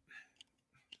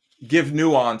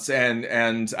nuance,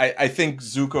 and I think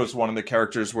Zuko's one of the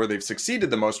characters where they've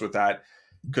succeeded the most with that,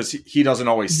 because he doesn't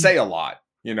always say a lot.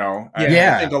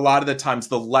 I think a lot of the times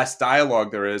the less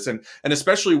dialogue there is, and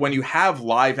especially when you have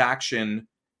live action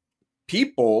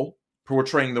people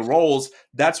portraying the roles,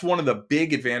 that's one of the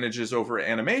big advantages over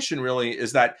animation, really,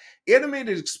 is that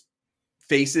animated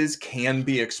faces can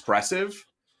be expressive,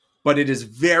 but it is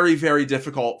very, very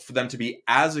difficult for them to be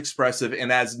as expressive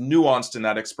and as nuanced in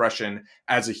that expression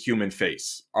as a human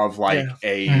face of like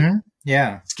a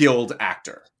skilled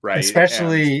actor, right?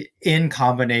 Especially in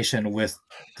combination with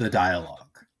the dialogue.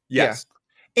 Yes.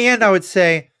 Yeah. And I would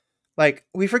say, like,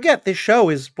 we forget this show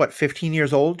is, 15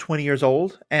 years old, 20 years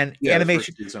old? And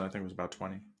animation... the first season, I think, was about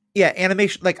 20. Yeah,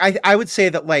 animation... Like, I would say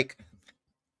that, like,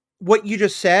 what you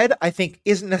just said, I think,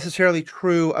 isn't necessarily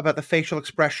true about the facial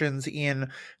expressions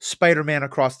in Spider-Man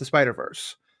Across the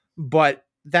Spider-Verse. But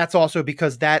that's also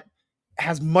because that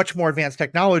has much more advanced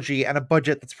technology and a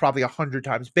budget that's probably 100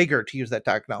 times bigger to use that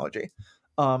technology.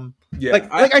 I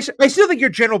still think your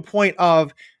general point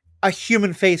of a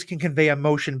human face can convey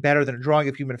emotion better than a drawing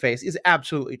of human face is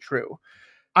absolutely true.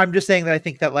 I'm just saying that I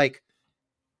think that, like,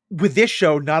 with this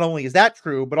show, not only is that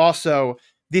true, but also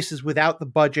this is without the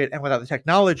budget and without the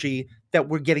technology that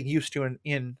we're getting used to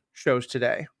in shows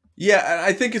today. Yeah,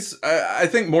 I think I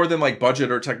think more than like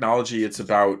budget or technology, it's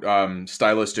about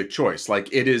stylistic choice.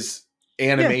 Like, it is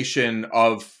animation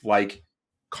of like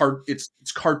it's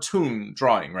cartoon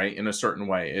drawing, right? In a certain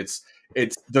way, it's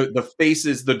the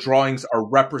faces, the drawings are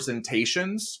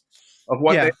representations of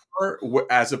what they are,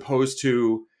 as opposed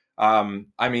to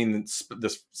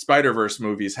the Spider-Verse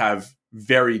movies have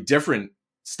very different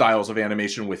styles of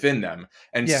animation within them,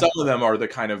 and some of them are the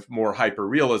kind of more hyper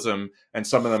realism, and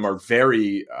some of them are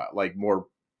very like more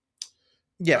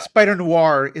Spider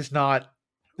Noir is not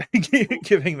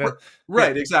giving them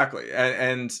exactly,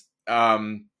 and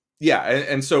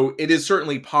so it is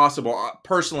certainly possible.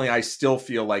 Personally, I still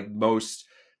feel like most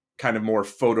kind of more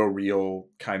photoreal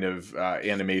kind of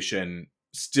animation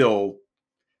still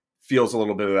feels a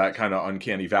little bit of that kind of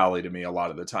uncanny valley to me a lot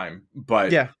of the time,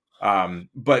 but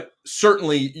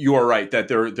certainly you are right that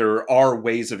there are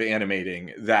ways of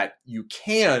animating that you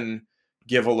can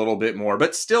give a little bit more,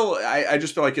 but still, I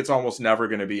just feel like it's almost never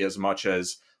going to be as much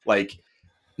as like,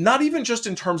 not even just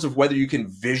in terms of whether you can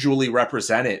visually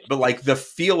represent it, but like the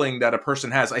feeling that a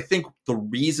person has. I think the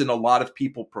reason a lot of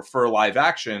people prefer live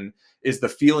action is the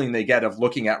feeling they get of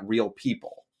looking at real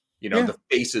people, the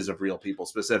faces of real people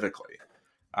specifically.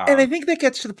 And I think that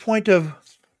gets to the point of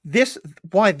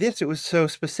it was so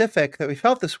specific that we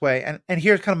felt this way. And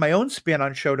here's kind of my own spin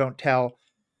on show, don't tell.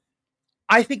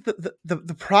 I think that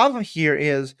the problem here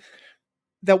is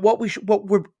that what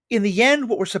we're in the end,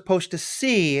 what we're supposed to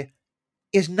see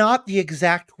is not the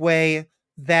exact way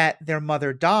that their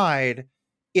mother died.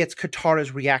 It's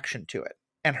Katara's reaction to it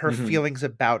and her feelings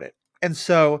about it. And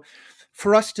so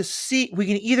for us to see, we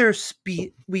can either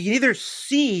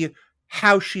see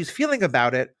how she's feeling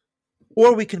about it,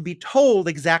 or we can be told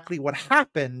exactly what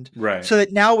happened. Right. So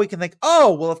that now we can think,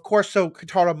 oh, well, of course, so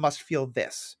Katara must feel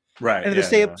this. Right. And in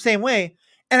the same way.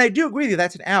 And I do agree with you,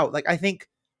 that's an out. Like, I think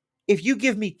if you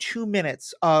give me 2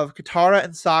 minutes of Katara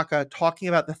and Sokka talking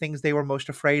about the things they were most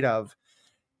afraid of,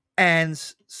 and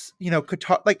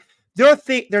Katara, like there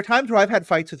are times where I've had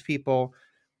fights with people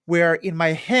where in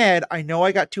my head I know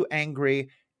I got too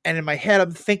angry, and in my head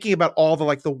I'm thinking about all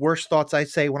the worst thoughts I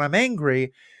say when I'm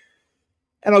angry,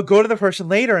 and I'll go to the person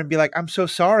later and be like, I'm so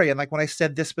sorry, and like when I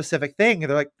said this specific thing, and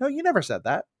they're like, no, you never said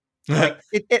that. Like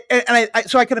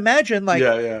so I can imagine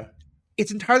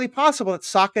it's entirely possible that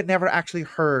Sokka never actually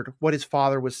heard what his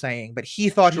father was saying, but he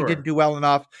thought he didn't do well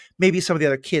enough. Maybe some of the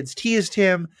other kids teased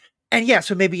him. And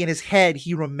so maybe in his head,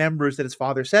 he remembers that his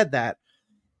father said that.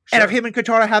 Sure. And if him and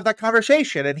Katara have that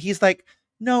conversation and he's like,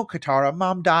 no, Katara,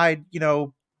 mom died,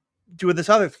 doing this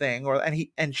other thing.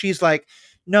 And she's like,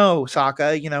 no,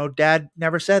 Sokka, dad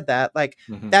never said that. Like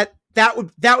that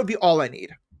would be all I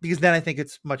need, because then I think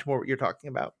it's much more what you're talking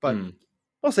about, but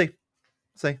we'll see.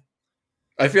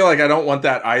 I feel like I don't want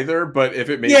that either, but if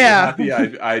it made me happy,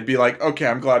 I'd be like, okay,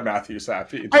 I'm glad Matthew's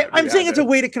happy. I'm saying it's a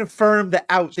way to confirm the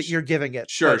out that you're giving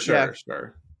it. Sure.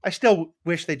 I still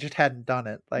wish they just hadn't done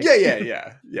it. Like,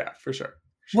 yeah, for sure.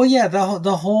 Well, yeah,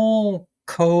 the whole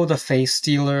Ko, the face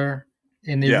stealer,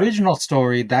 in the original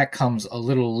story, that comes a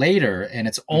little later, and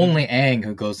it's only Aang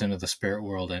who goes into the spirit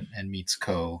world and meets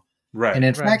Ko. Right. And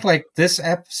in fact, like this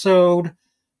episode,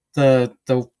 the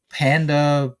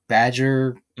panda,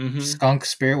 badger, skunk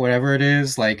spirit, whatever it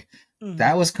is, like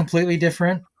that was completely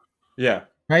different. Yeah.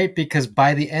 Right? Because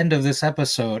by the end of this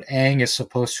episode, Aang is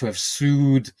supposed to have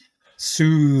soothed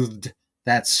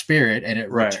that spirit, and it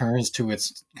returns to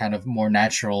its kind of more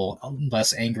natural,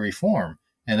 less angry form.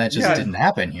 And that just didn't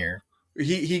happen here.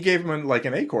 He gave him like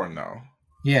an acorn though.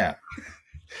 Yeah.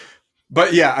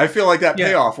 But yeah, I feel like that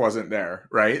payoff wasn't there,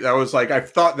 right? That was like, I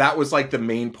thought that was like the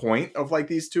main point of like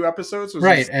these 2 episodes. Was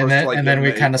right, and then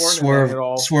we kind of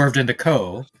swerved into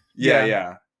Ko.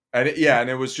 Yeah. And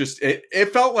it was just,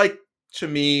 it felt like to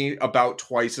me about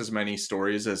twice as many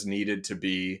stories as needed to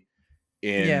be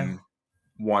in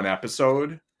one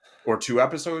episode, or 2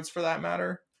 episodes for that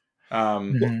matter.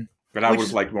 But I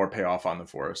would like more payoff on the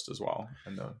forest as well,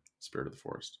 and the spirit of the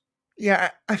forest.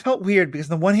 Yeah, I felt weird because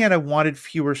on the one hand, I wanted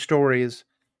fewer stories,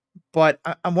 but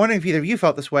I'm wondering if either of you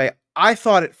felt this way. I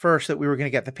thought at first that we were going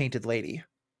to get the Painted Lady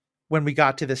when we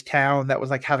got to this town that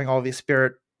was like having all these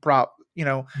spirit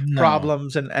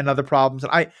problems and other problems.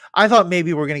 And I thought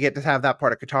maybe we're going to get to have that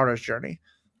part of Katara's journey,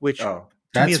 which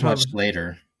that's much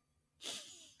later.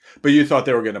 But you thought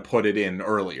they were going to put it in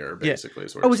earlier, basically.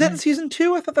 Yeah. Was that in season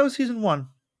 2? I thought that was season 1.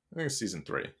 I think it's season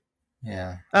 3.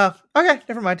 Yeah. Oh, okay.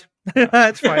 Never mind.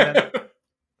 That's fine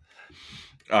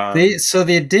then. So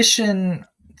the edition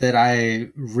that I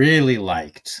really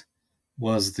liked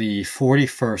was the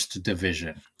 41st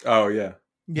Division. Oh, yeah.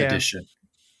 Edition.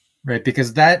 Right,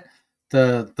 because that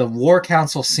the War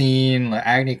Council scene, the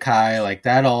Agni Kai, like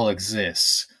that all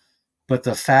exists. But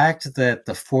the fact that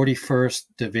the 41st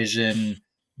Division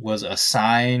was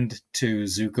assigned to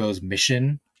Zuko's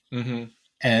mission,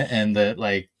 and that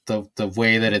like the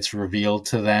way that it's revealed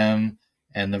to them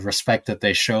and the respect that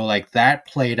they show, like that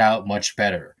played out much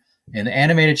better. In the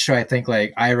animated show, I think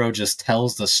like Iroh just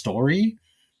tells the story,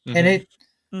 and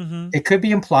it could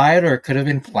be implied or it could have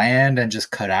been planned and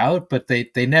just cut out, but they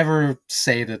never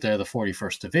say that they're the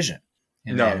 41st Division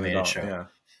in the animated show. Yeah.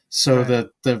 So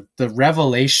the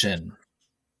revelation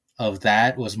of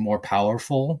that was more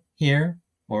powerful here,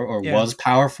 or was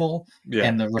powerful,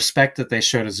 and the respect that they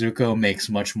show to Zuko makes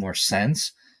much more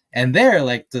sense. And there,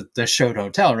 like the show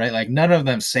don't tell, right? Like none of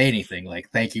them say anything like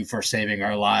 "Thank you for saving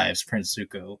our lives, Prince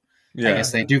Zuko." Yeah. I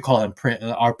guess they do call him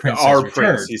our prince. Our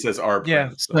prince. He says our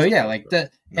prince. So like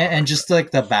that, and just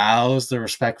like the bows, the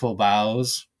respectful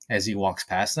bows as he walks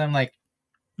past them, like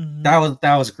that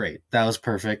was great. That was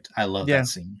perfect. I love that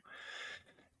scene.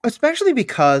 Especially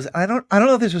because I don't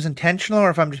know if this was intentional or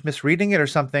if I'm just misreading it or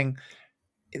something.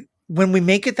 When we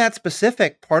make it that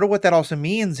specific, part of what that also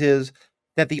means is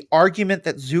that the argument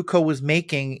that Zuko was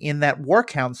making in that war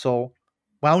council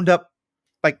wound up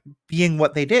like being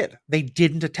what they did. They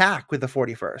didn't attack with the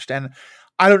 41st. And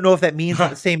I don't know if that means that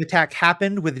the same attack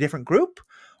happened with a different group,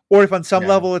 or if on some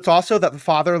level it's also that the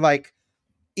father like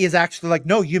is actually like,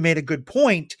 no, you made a good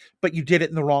point, but you did it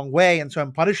in the wrong way, and so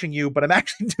I'm punishing you, but I'm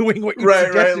actually doing what you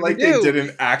suggested like to do. They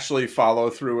didn't actually follow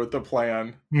through with the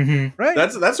plan. Right.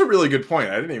 That's a really good point.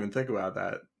 I didn't even think about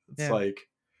that. It's like,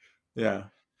 yeah.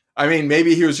 I mean,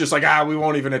 maybe he was just like, we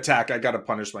won't even attack. I got to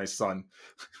punish my son.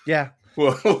 Yeah.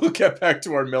 We'll get back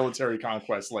to our military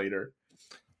conquest later.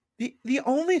 The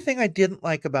only thing I didn't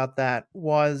like about that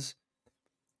was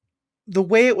the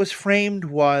way it was framed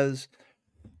was,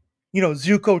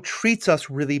 Zuko treats us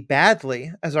really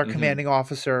badly as our commanding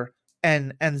officer,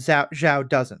 and Zhao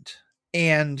doesn't.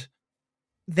 And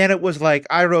then it was like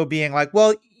Iroh being like,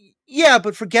 well, yeah,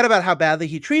 but forget about how badly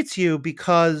he treats you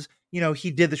because,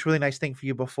 he did this really nice thing for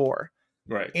you before.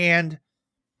 Right. And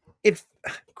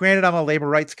granted, I'm a labor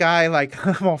rights guy, like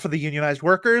I'm all for the unionized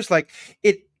workers. Like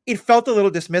it felt a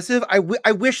little dismissive.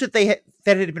 I wish that that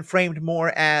it had been framed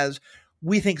more as,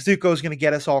 we think Zuko is going to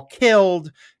get us all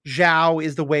killed. Zhao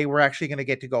is the way we're actually going to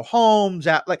get to go home.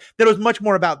 Like that was much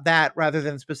more about that rather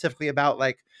than specifically about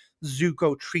like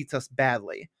Zuko treats us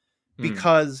badly,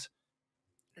 because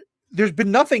there's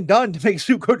been nothing done to make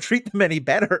Zuko treat them any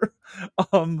better.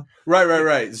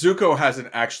 Right. Zuko hasn't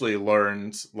actually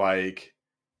learned like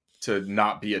to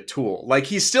not be a tool. Like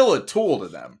he's still a tool to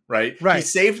them, right? He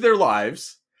saved their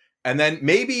lives, and then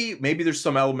maybe there's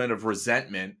some element of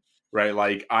resentment, right?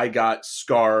 Like I got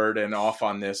scarred and off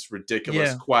on this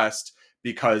ridiculous quest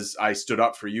because I stood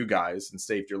up for you guys and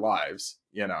saved your lives,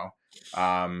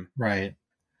 right.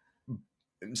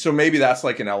 So maybe that's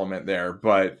like an element there,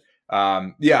 but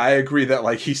I agree that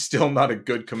like he's still not a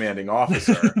good commanding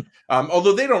officer.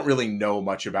 Although they don't really know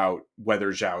much about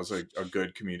whether Zhao's a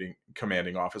good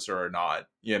commanding officer or not.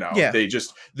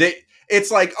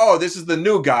 It's like, oh, this is the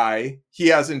new guy. He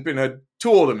hasn't been a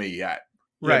tool to me yet.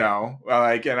 And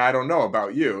I don't know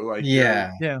about you. Like,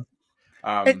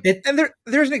 and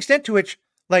there's an extent to which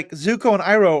like Zuko and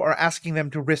Iroh are asking them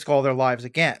to risk all their lives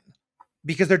again,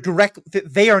 because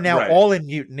they are now all in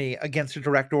mutiny against a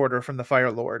direct order from the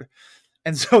Fire Lord.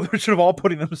 And so they're sort of all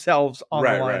putting themselves on the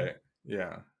line. Right.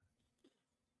 Yeah.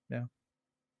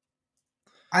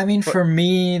 I mean, for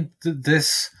me,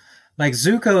 this, like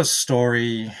Zuko's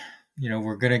story,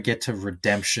 we're going to get to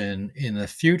redemption in the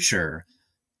future,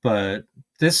 but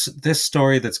this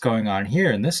story that's going on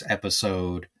here in this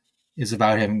episode is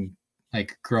about him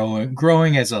like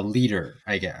growing as a leader,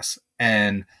 I guess.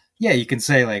 And yeah, you can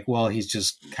say like, well, he's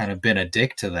just kind of been a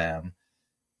dick to them.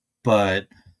 But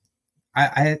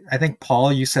I think,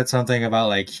 Paul, you said something about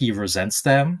like he resents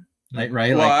them, right?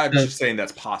 Well, like, I'm just saying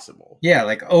that's possible. Yeah,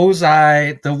 like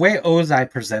Ozai, the way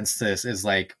Ozai presents this is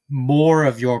like more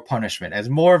of your punishment. As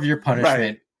more of your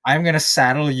punishment, I'm going to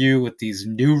saddle you with these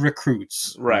new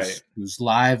recruits, whose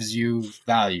lives you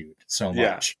valued so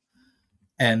much.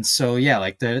 And so,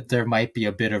 like there might be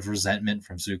a bit of resentment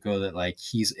from Zuko that like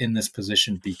he's in this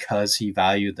position because he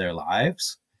valued their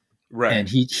lives. Right. And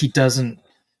he doesn't,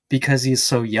 because he's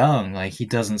so young, like he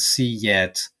doesn't see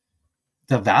yet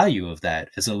the value of that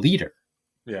as a leader.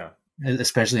 Yeah.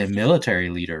 Especially a military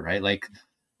leader, right? Like,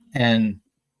 and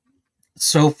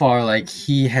so far, like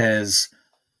he has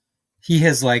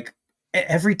like,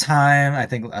 every time I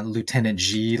think Lieutenant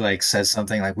G like says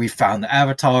something like, we found the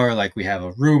Avatar, like we have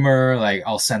a rumor, like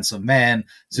I'll send some men.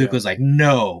 Zuko's like,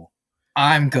 no,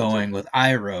 I'm going with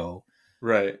Iroh.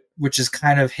 Right. Which is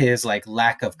kind of his like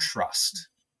lack of trust.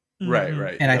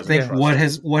 Right. And I think what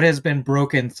has been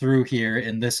broken through here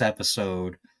in this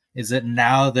episode is that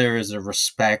now there is a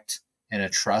respect and a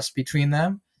trust between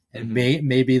them. And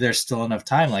maybe there's still enough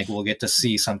time, like we'll get to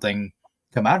see something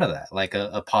come out of that, like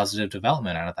a positive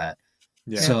development out of that.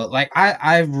 Yeah. So like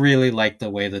I really like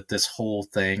the way that this whole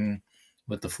thing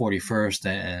with the 41st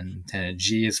and Lieutenant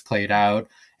G is played out.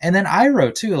 And then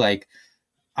Iroh too, like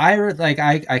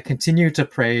I continue to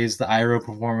praise the Iroh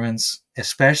performance,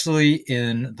 especially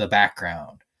in the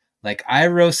background. Like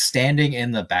Iroh standing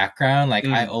in the background, like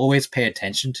I always pay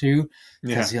attention to,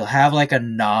 because he'll have like a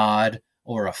nod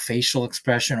or a facial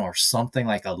expression or something,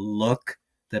 like a look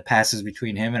that passes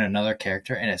between him and another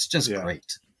character, and it's just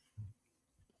great.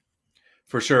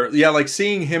 For sure. Yeah, like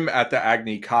seeing him at the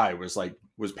Agni Kai was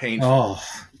painful. Oh,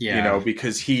 yeah.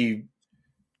 Because he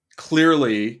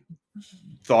clearly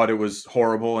thought it was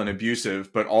horrible and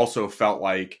abusive, but also felt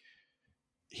like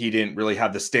he didn't really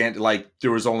have the stand, like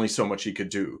there was only so much he could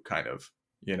do, kind of.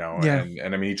 you know, Yeah.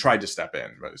 and I mean, he tried to step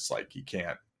in, but it's like he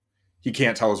can't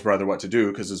tell his brother what to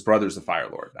do because his brother's the Fire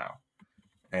Lord now.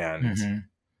 And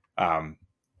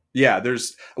yeah,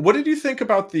 what did you think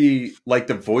about the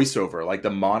voiceover, like the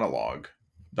monologue,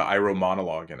 the Iroh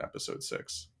monologue in episode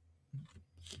 6?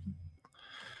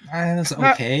 That's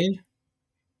okay.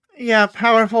 Yeah,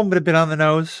 powerful, but a bit on the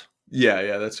nose.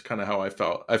 Yeah, that's kind of how I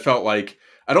felt. I felt like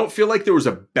I don't feel like there was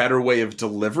a better way of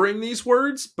delivering these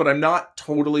words, but I'm not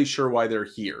totally sure why they're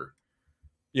here.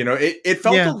 You know, it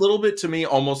felt a little bit to me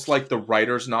almost like the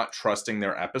writers not trusting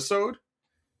their episode,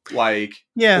 like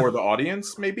for the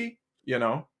audience, maybe, you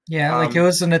know? Yeah, like it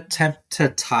was an attempt to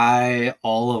tie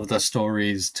all of the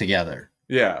stories together.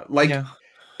 Yeah, like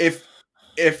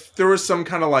if there was some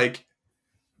kind of like,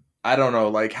 I don't know,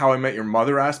 like How I Met Your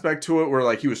Mother aspect to it, where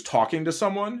like he was talking to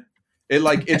someone,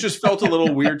 it just felt a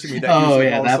little weird to me that he was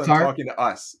like all of a sudden talking to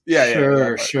us. Yeah,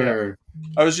 sure. Yeah.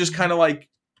 I was just kind of like,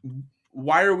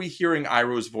 why are we hearing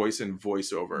Iroh's voice in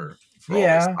voiceover for all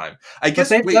this time? I guess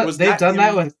they've done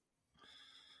that with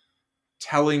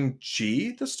telling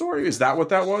G the story. Is that what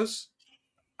that was?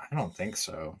 I don't think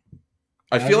so.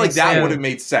 I feel like that would have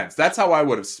made sense. That's how I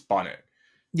would have spun it.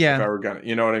 Yeah, if I were gonna,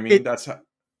 you know what I mean? That's how.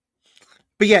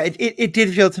 But yeah, it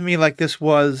did feel to me like it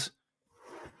was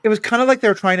kind of like they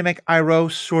were trying to make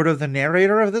Iroh sort of the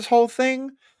narrator of this whole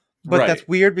thing. But that's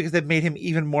weird because they've made him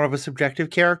even more of a subjective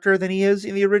character than he is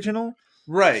in the original.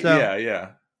 Right. So,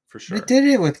 yeah, for sure. They did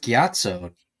it with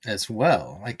Gyatso as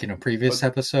well. Like in a previous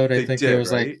episode, I think there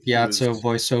was like Gyatso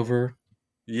voiceover.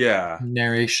 Yeah.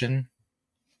 Narration.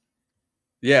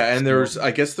 Yeah, and I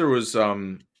guess there was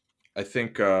I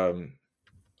think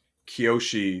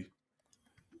Kyoshi,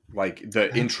 like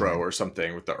the intro or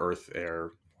something with the earth, air,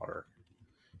 water,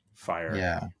 fire.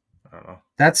 Yeah. I don't know.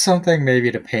 That's something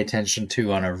maybe to pay attention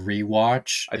to on a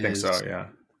rewatch. I think so, yeah.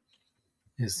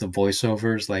 Is the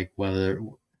voiceovers, like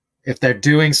if they're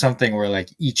doing something where like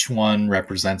each one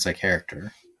represents a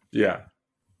character. Yeah.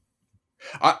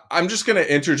 I'm just going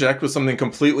to interject with something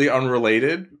completely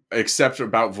unrelated, except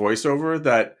about voiceover,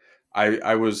 that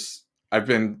I've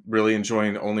been really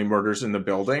enjoying Only Murders in the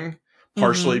Building,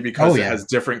 partially because it has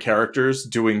different characters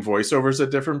doing voiceovers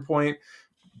at different point,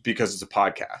 because it's a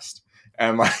podcast.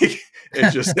 And like,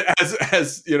 it's just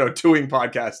as you know, doing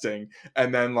podcasting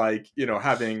and then like, you know,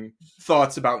 having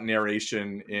thoughts about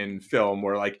narration in film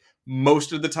where like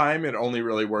most of the time it only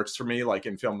really works for me, like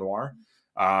in film noir.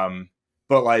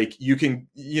 But like you can,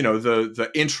 you know,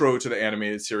 the intro to the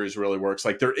animated series really works.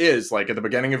 Like there is like at the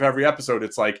beginning of every episode,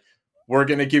 it's like, we're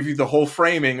going to give you the whole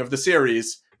framing of the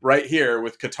series right here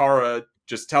with Katara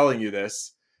just telling you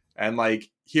this. And like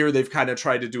here, they've kind of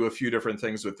tried to do a few different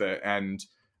things with it. And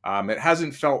it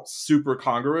hasn't felt super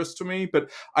congruous to me,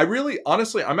 but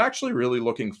honestly, I'm actually really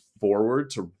looking forward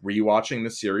to rewatching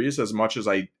the series as much as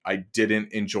I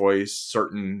didn't enjoy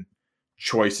certain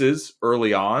choices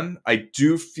early on. I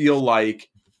do feel like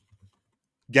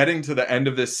getting to the end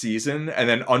of this season and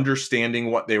then understanding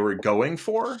what they were going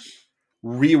for,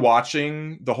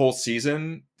 rewatching the whole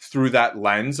season through that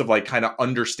lens of like kind of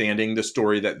understanding the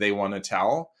story that they want to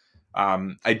tell.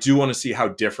 I do want to see how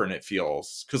different it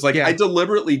feels. Cause like I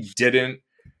deliberately didn't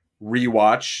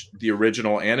rewatch the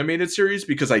original animated series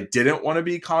because I didn't want to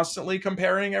be constantly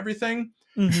comparing everything.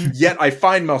 Mm-hmm. Yet I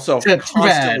find myself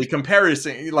constantly comparing.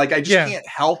 Like I just can't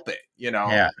help it, you know?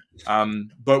 Yeah.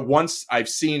 But once I've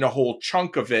seen a whole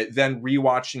chunk of it, then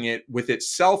rewatching it with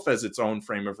itself as its own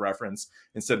frame of reference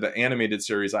instead of the animated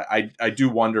series, I do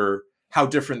wonder how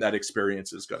different that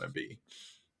experience is going to be.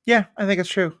 Yeah, I think it's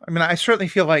true. I mean, I certainly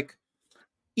feel like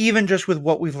even just with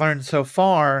what we've learned so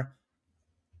far,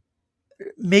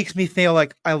 it makes me feel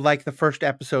like I like the first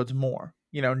episodes more,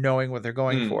 you know, knowing what they're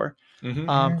going for. Mm-hmm.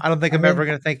 I don't think I'm ever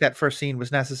going to think that first scene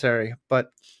was necessary,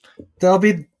 but they'll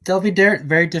be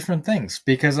very different things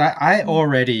because I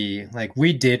already, like,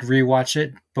 we did rewatch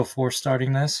it before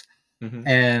starting this. Mm-hmm.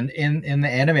 And in the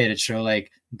animated show,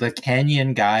 like the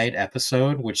Canyon Guide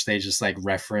episode, which they just like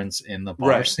reference in the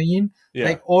bar scene,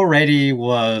 like already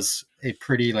was a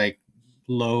pretty like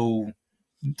low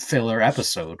filler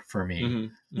episode for me. Mm-hmm.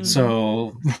 Mm-hmm.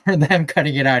 So for them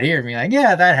cutting it out here and being like,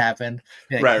 yeah, that happened.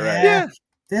 Like, right. Yeah.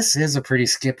 This is a pretty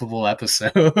skippable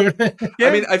episode. I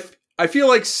mean, I feel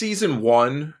like season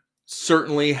 1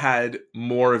 certainly had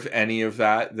more of any of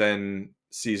that than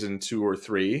season 2 or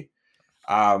 3.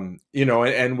 You know,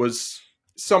 and was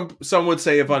some would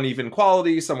say of uneven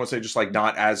quality. Some would say just like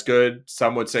not as good.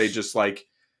 Some would say just like,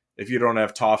 if you don't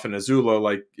have Toph and Azula,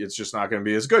 like it's just not going to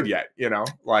be as good yet, you know,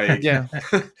 like,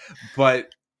 but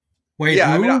wait, who?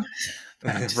 I mean,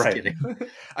 kidding.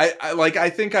 I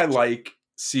think I like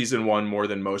season 1 more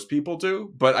than most people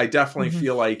do, but I definitely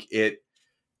feel like it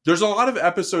there's a lot of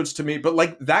episodes to me, but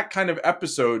like that kind of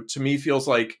episode to me feels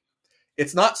like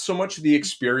it's not so much the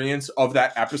experience of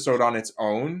that episode on its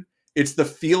own. It's the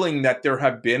feeling that there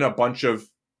have been a bunch of,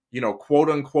 you know, quote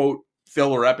unquote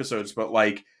filler episodes, but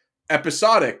like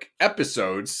episodic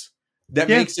episodes that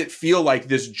makes it feel like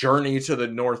this journey to the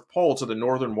North Pole, to the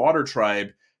Northern Water Tribe,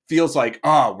 feels like,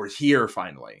 oh, we're here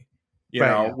finally. You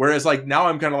know? Yeah. Whereas like now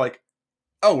I'm kind of like,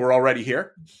 oh, we're already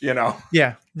here, you know?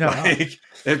 Yeah. No. Like,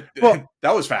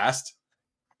 that was fast.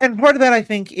 And part of that, I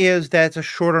think, is that it's a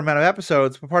shorter amount of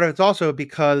episodes, but part of it's also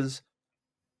because,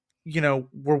 you know,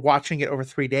 we're watching it over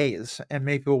 3 days, and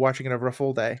maybe we're watching it over a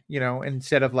full day, you know,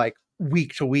 instead of like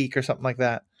week to week or something like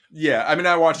that. Yeah, I mean,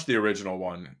 I watched the original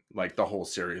one, like the whole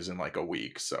series in like a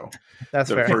week, so that's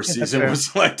the fair. first season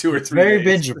was like 2 or 3 very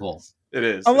days. bingeable. It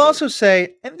is. I'll also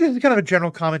say, and this is kind of a general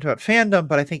comment about fandom,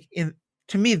 but I think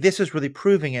to me, this is really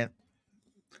proving it.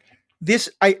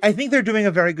 I think they're doing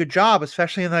a very good job,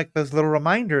 especially in like those little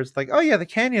reminders, like, oh yeah, the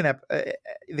canyon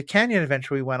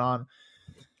adventure we went on.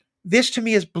 This to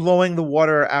me is blowing the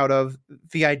water out of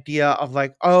the idea of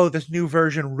like, oh, this new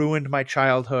version ruined my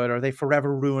childhood, or they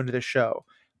forever ruined the show.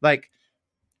 Like,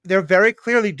 they're very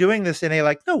clearly doing this in a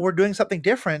like, no, we're doing something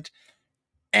different.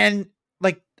 And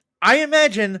like, I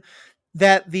imagine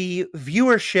that the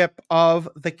viewership of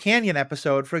the canyon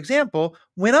episode, for example,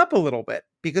 went up a little bit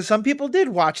because some people did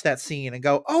watch that scene and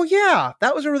go, oh yeah,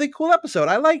 that was a really cool episode.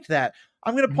 I liked that.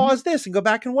 I'm going to pause this and go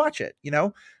back and watch it, you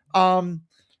know?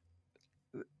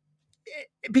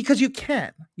 Because you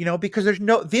can, you know, because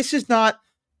this is not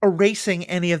erasing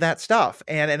any of that stuff.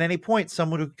 And at any point,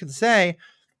 someone who can say,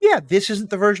 yeah, this isn't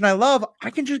the version I love, I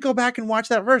can just go back and watch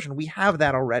that version. We have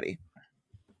that already.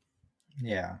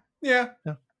 Yeah. Yeah.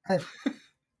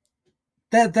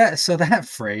 So that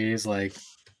phrase, like,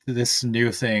 this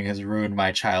new thing has ruined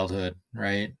my childhood,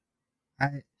 right?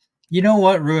 You know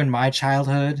what ruined my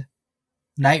childhood?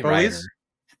 Knight Rider.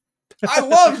 I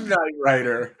love Knight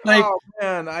Rider. Like, oh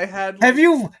man, I had. Have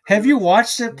you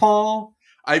watched it, Paul?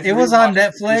 It was on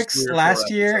Netflix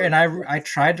last year, and I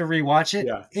tried to rewatch it.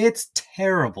 Yeah. It's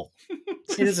terrible.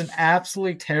 It is an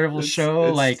absolutely terrible show.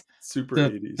 It's like super the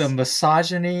 80s. The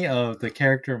misogyny of the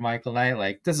character of Michael Knight.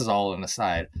 Like, this is all an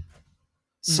aside.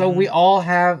 So we all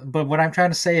have, but what I'm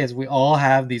trying to say is we all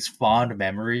have these fond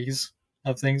memories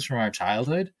of things from our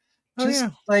childhood. Just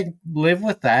like live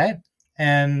with that.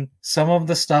 And some of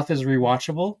the stuff is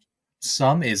rewatchable,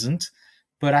 some isn't.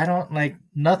 But I don't like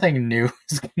nothing new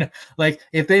is gonna like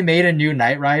if they made a new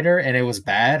Knight Rider and it was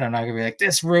bad, I'm not gonna be like,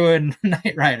 this ruined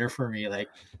Knight Rider for me. Like,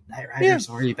 Knight Rider's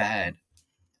already bad.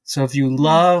 So if you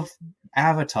love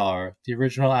Avatar, the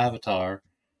original Avatar,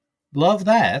 love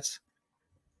that.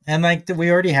 And like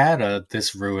we already had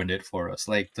this ruined it for us.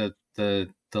 Like the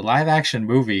live action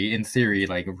movie in theory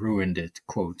like ruined it,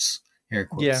 air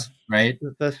quotes, right?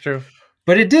 That's true.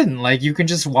 But it didn't. Like, you can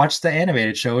just watch the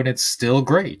animated show and it's still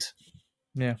great.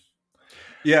 Yeah.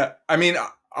 Yeah. I mean,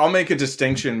 I'll make a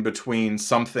distinction between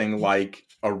something like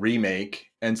a remake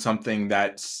and something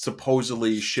that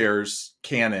supposedly shares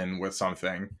canon with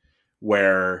something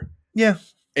where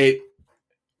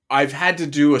I've had to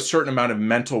do a certain amount of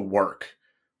mental work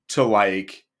to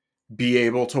like be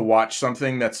able to watch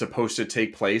something that's supposed to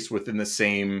take place within the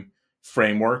same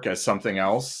framework as something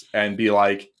else and be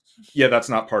like, yeah, that's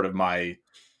not part of my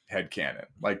headcanon.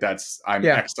 Like I'm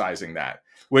excising that,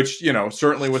 which, you know,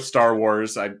 certainly with Star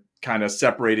Wars, I'm kind of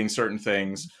separating certain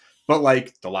things, but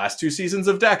like the last 2 seasons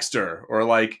of Dexter or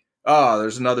like,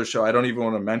 there's another show. I don't even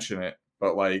want to mention it,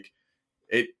 but like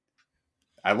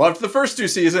I loved the first 2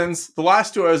 seasons. The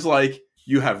last 2, I was like,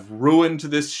 you have ruined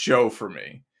this show for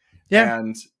me. Yeah.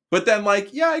 But then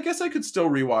like, yeah, I guess I could still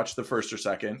rewatch the first or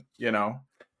second, you know?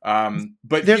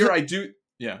 But I do.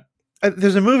 Yeah.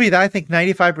 There's a movie that I think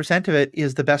 95% of it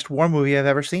is the best war movie I've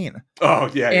ever seen.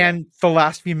 Oh, yeah. And the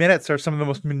last few minutes are some of the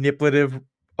most manipulative,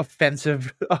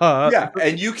 offensive.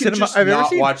 And you can just not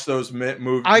watch those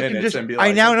minutes and be like,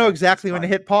 I now know exactly when to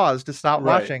hit pause to stop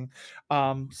watching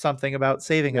something about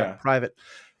saving a private.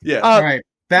 Yeah. All right.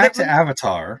 Back to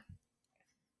Avatar.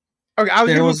 Okay, I was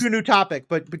going to move to a new topic,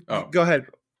 but go ahead.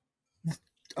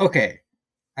 Okay.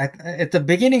 At the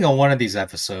beginning of one of these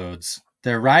episodes,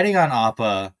 they're riding on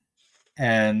Appa.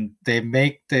 And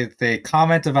they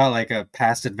comment about like a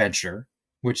past adventure,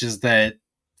 which is that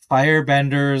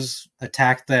firebenders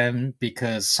attacked them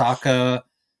because Sokka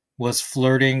was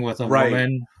flirting with a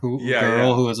woman who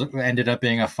ended up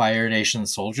being a Fire Nation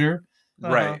soldier.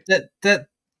 Right.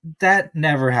 That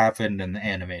never happened in the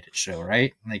animated show,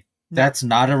 right? Like that's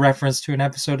not a reference to an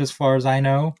episode as far as I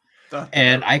know.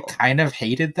 And I kind of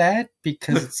hated that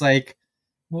because it's like,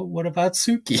 well, what about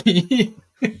Suki?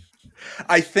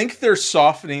 I think they're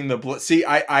softening the see,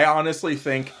 I honestly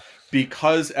think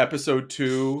because episode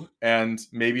 2 and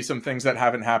maybe some things that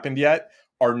haven't happened yet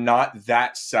are not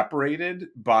that separated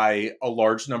by a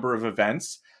large number of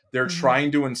events, they're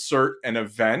trying to insert an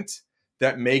event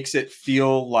that makes it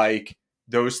feel like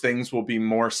those things will be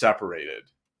more separated.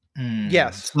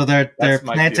 Yes. So they're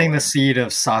planting the seed of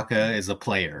Sokka as a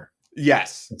player.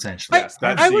 Yes. Essentially. Yes.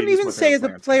 I wouldn't even say as a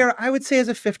player. I would say as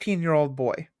a 15-year-old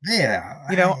boy. Yeah.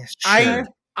 You know, sure.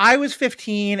 I was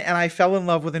 15 and I fell in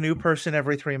love with a new person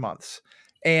every 3 months.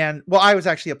 And well, I was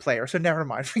actually a player, so never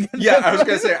mind. Yeah, I was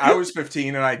gonna say I was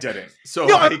 15 and I didn't. So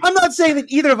no, I'm not saying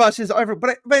that either of us is ever,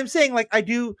 but I'm saying like I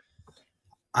do.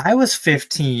 I was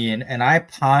 15 and I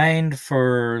pined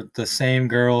for the same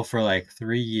girl for like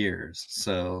 3 years.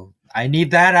 So I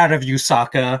need that out of you,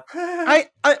 Sokka.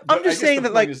 I'm just saying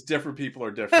that like is different people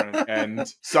are different, and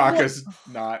Sokka's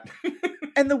not.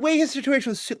 And the way his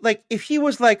situation was, like, if he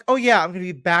was like, "Oh yeah, I'm going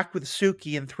to be back with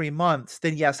Suki in 3 months,"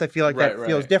 then yes, I feel like that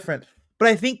feels different. But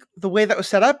I think the way that was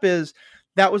set up is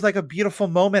that was like a beautiful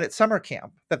moment at summer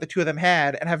camp that the two of them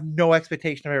had, and have no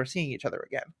expectation of ever seeing each other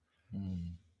again.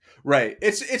 Right.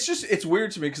 It's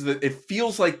weird to me because it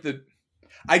feels like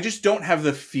I just don't have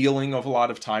the feeling of a lot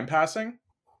of time passing.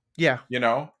 Yeah. You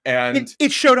know, and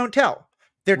it's show don't tell.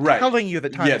 They're telling you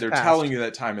that time has passed. Telling you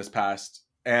that time has passed.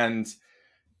 And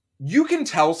you can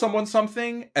tell someone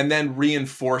something and then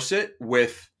reinforce it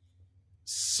with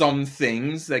some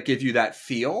things that give you that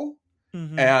feel.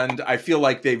 Mm-hmm. And I feel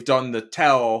like they've done the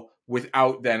tell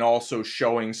without then also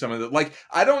showing some of the, like,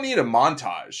 I don't need a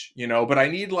montage, you know, but I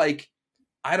need, like,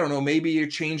 I don't know, maybe a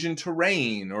change in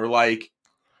terrain, or like,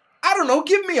 I don't know,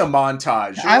 give me a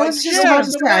montage. I was just about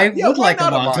to say, I would like a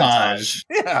montage.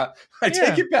 Yeah, I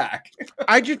take it back.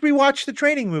 I just rewatched the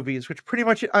training movies, which pretty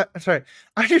much, I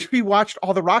just rewatched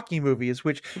all the Rocky movies,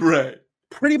 which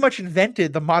pretty much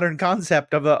invented the modern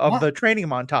concept of the training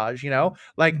montage, you know?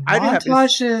 Like,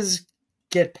 montages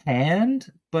get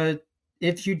panned, but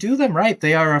if you do them right,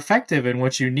 they are effective in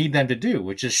what you need them to do,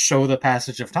 which is show the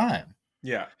passage of time.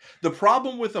 Yeah. The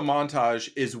problem with a montage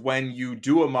is when you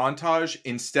do a montage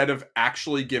instead of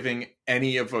actually giving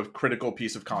any of a critical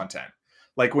piece of content.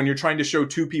 Like when you're trying to show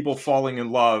two people falling in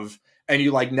love and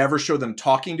you like never show them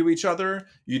talking to each other,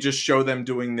 you just show them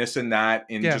doing this and that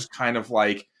in just kind of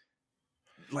like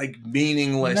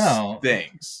meaningless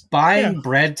things. Buying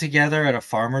bread together at a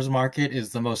farmer's market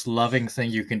is the most loving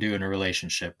thing you can do in a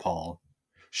relationship, Paul.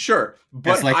 Sure,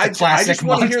 but like I just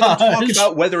want to hear them talk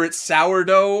about whether it's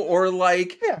sourdough or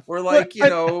like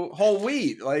whole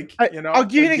wheat. Like, I'll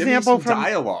give you an example from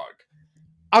dialogue.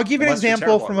 I'll give you an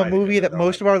example from a movie that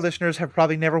most of our listeners have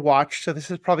probably never watched. So this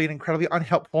is probably an incredibly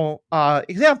unhelpful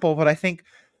example, but I think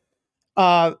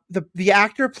the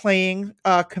actor playing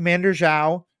Commander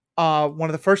Zhao, one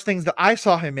of the first things that I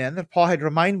saw him in that Paul had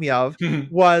reminded me of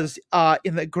was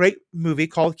in the great movie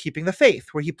called Keeping the Faith,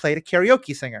 where he played a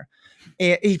karaoke singer.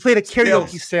 And he played a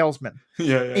karaoke salesman.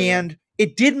 And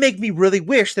it did make me really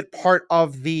wish that part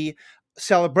of the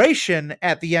celebration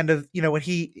at the end of, when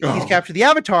he's captured the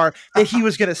Avatar, that he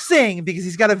was going to sing, because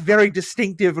he's got a very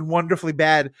distinctive and wonderfully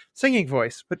bad singing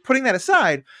voice. But putting that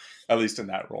aside, at least in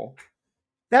that role,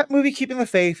 that movie, Keeping the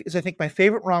Faith, is, I think, my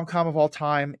favorite rom-com of all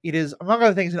time. It is, among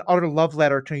other things, an utter love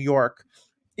letter to New York.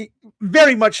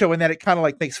 Very much so in that it kind of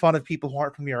like makes fun of people who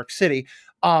aren't from New York City,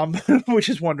 which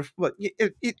is wonderful.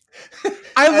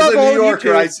 I love all New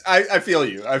Yorker. I feel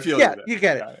you. You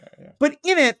get it. Yeah. But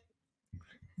in it,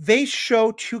 they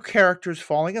show two characters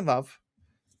falling in love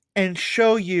and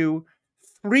show you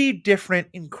 3 different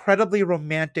incredibly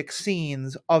romantic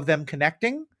scenes of them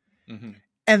connecting,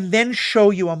 and then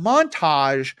show you a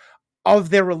montage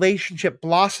of their relationship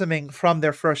blossoming from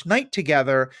their first night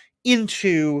together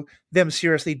into them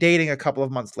seriously dating a couple of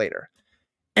months later.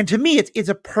 And to me, it's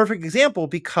a perfect example,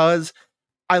 because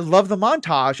I love the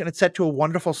montage and it's set to a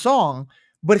wonderful song.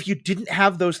 But if you didn't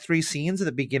have those 3 scenes at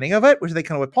the beginning of it, which is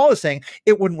kind of what Paul is saying,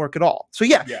 it wouldn't work at all. So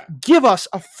give us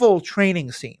a full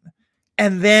training scene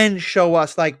and then show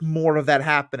us like more of that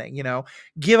happening,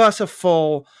 give us a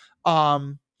full,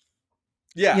 give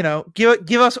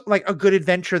us like a good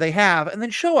adventure they have, and then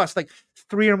show us like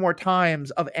 3 or more times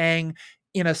of Aang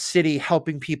in a city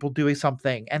helping people doing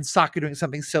something and Sokka doing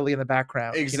something silly in the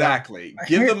background. Exactly.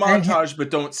 Give the montage,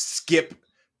 but don't skip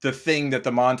the thing that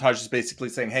the montage is basically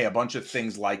saying, hey, a bunch of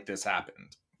things like this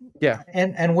happened. Yeah.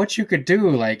 And what you could do,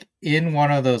 like in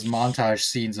one of those montage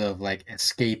scenes of like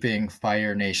escaping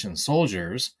Fire Nation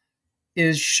soldiers,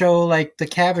 is show like the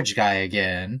cabbage guy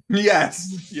again.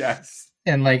 Yes.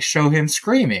 And like show him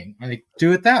screaming. Like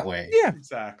do it that way. Yeah.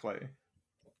 Exactly.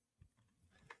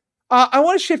 I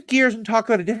want to shift gears and talk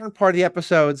about a different part of the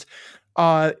episodes.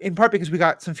 in part because we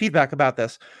got some feedback about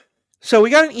this. So we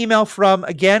got an email from,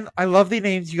 again, I love the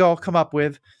names you all come up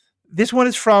with. This one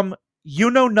is from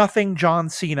John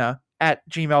Cena at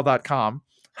gmail.com.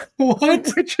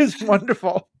 What? Which is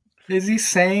wonderful. Is he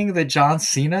saying that John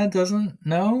Cena doesn't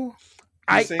know?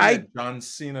 He's saying that John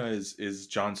Cena is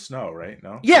Jon Snow, right?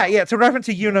 No? Yeah, it's a reference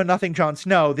to Nothing Jon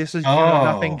Snow. This is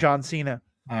Nothing John Cena.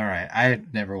 All right. I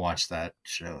never watched that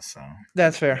show, so.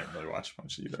 That's fair. I didn't really watch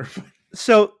much either.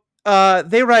 So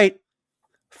they write,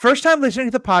 first time listening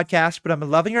to the podcast, but I'm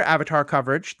loving your Avatar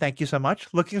coverage. Thank you so much.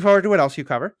 Looking forward to what else you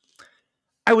cover.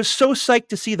 I was so psyched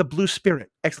to see the blue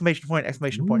spirit! !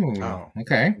 Ooh, oh,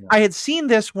 okay. I had seen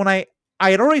this I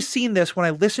had already seen this when I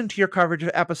listened to your coverage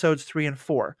of episodes 3 and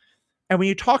 4. And when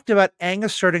you talked about Aang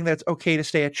asserting that it's okay to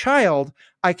stay a child,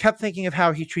 I kept thinking of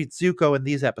how he treats Zuko in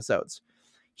these episodes.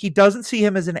 He doesn't see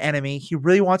him as an enemy. He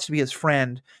really wants to be his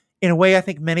friend in a way I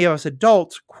think many of us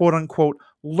adults, quote unquote,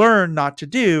 learn not to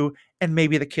do. And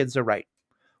maybe the kids are right.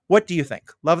 What do you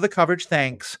think? Love the coverage.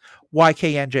 Thanks.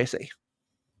 YKNJC.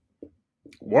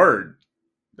 Word.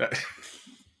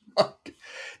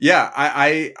 Yeah,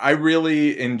 I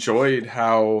really enjoyed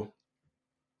how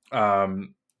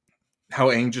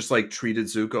Aang just like treated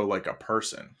Zuko like a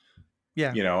person.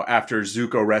 Yeah. You know, after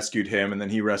Zuko rescued him and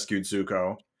then he rescued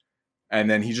Zuko and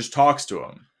then he just talks to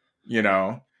him, you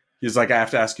know. He's like, I have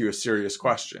to ask you a serious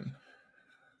question.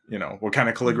 You know, what kind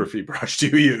of calligraphy brush do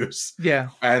you use? Yeah.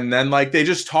 And then like they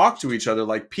just talk to each other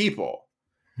like people.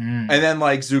 And then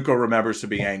like Zuko remembers to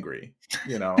be angry,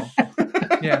 you know.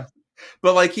 Yeah.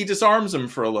 But like he disarms him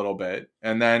for a little bit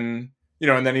and then, you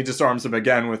know, and then he disarms him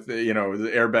again with the, you know, the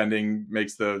airbending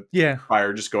makes the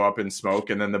fire just go up in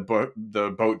smoke and then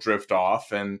the boat drift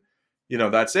off and, you know,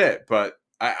 that's it. But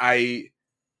I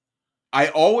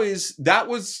always, that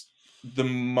was the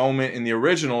moment in the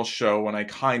original show when I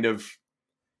kind of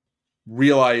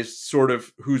realized sort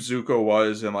of who Zuko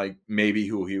was and like maybe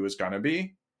who he was going to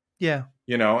be. Yeah.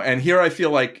 You know, and here I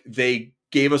feel like they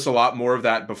gave us a lot more of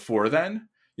that before then.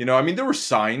 You know, I mean, there were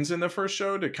signs in the first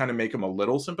show to kind of make him a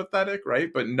little sympathetic,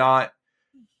 right? But not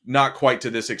quite to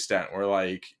this extent where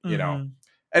like, you know,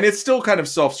 and it's still kind of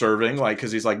self-serving, like,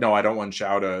 because he's like, no, I don't want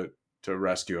Zhao to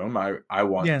rescue him. I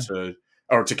want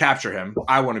to capture him.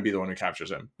 I want to be the one who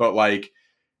captures him. But like,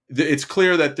 it's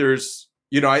clear that there's,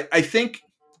 you know, I think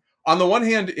on the one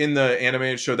hand in the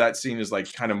animated show, that scene is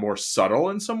like kind of more subtle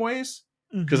in some ways.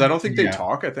 Because I don't think they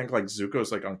talk. I think like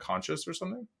Zuko's like unconscious or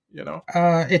something, you know?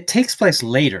 It takes place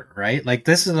later, right? Like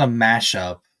this is a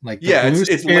mashup. Like the Blue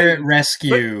Spirit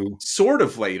rescue. Sort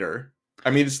of later.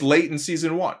 I mean, it's late in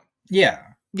season 1. Yeah.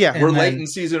 Yeah. We're late in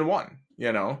season 1,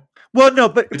 you know? Well, no,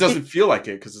 but it doesn't feel like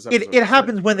it because it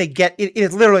happens when they get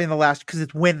it's literally in the last, because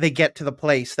it's when they get to the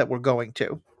place that we're going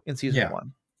to in season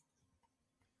 1.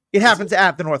 It happens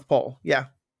at the North Pole. Yeah.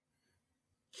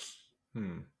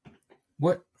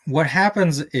 What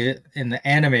happens in the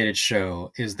animated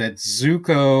show is that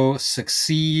Zuko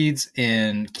succeeds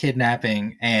in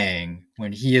kidnapping Aang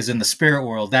when he is in the spirit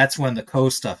world. That's when the Ko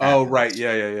stuff happens. Oh, right.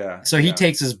 Yeah. So he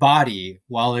takes his body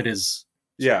while it is,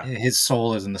 his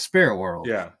soul is in the spirit world.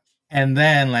 Yeah. And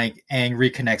then like Aang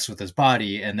reconnects with his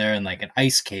body and they're in like an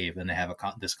ice cave and they have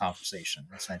this conversation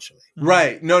essentially.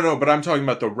 Right. No, but I'm talking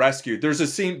about the rescue. There's a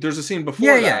scene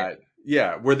before that.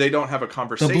 Yeah, where they don't have a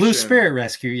conversation. The Blue Spirit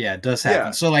rescue, does happen.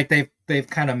 Yeah. So like they've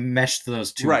kind of meshed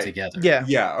those two together.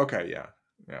 Yeah. Okay.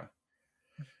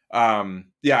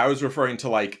 I was referring to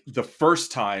like the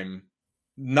first time,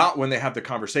 not when they have the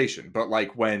conversation, but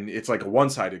like when it's like a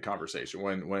one-sided conversation,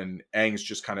 when Aang's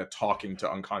just kind of talking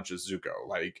to unconscious Zuko,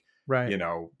 like, you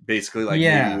know, basically like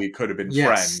maybe we could have been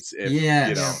friends if you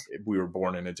know if we were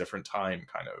born in a different time,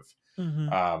 kind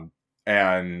of.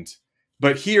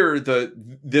 But here,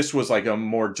 this was like a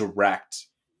more direct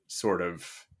sort of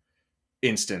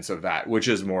instance of that, which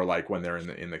is more like when they're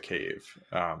in the cave.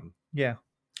 But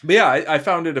I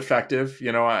found it effective.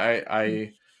 You know,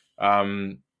 I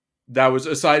that was,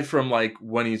 aside from like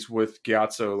when he's with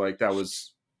Gyatso, like that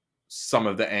was some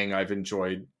of the Aang I've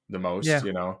enjoyed the most.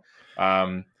 You know,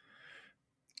 and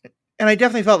I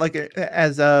definitely felt like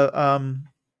as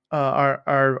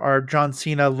our John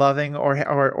Cena loving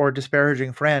or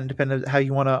disparaging friend, depending on how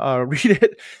you want to read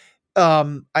it.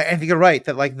 I think you're right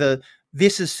that like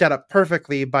this is set up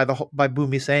perfectly by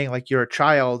Boomy saying like you're a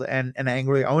child and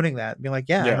angrily owning that, being like,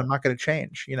 I'm not going to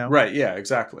change, you know? Right. Yeah,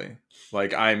 exactly.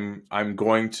 Like I'm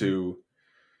going to,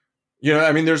 you know,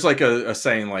 I mean, there's like a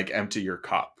saying like empty your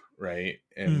cup. Right.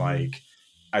 And like,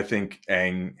 I think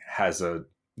Aang has a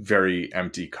very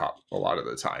empty cup a lot of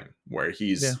the time, where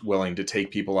he's willing to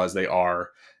take people as they are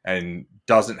and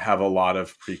doesn't have a lot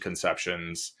of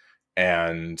preconceptions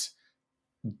and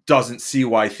doesn't see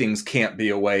why things can't be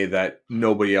a way that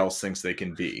nobody else thinks they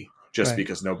can be, just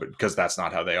because that's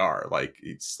not how they are. Like,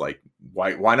 it's like,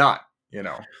 why not? You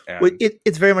know, and well,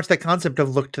 it's very much that concept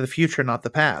of look to the future, not the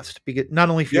past, because not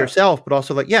only for yourself, but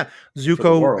also like,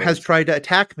 Zuko has tried to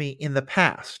attack me in the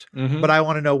past, but I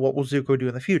want to know what will Zuko do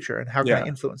in the future and how can I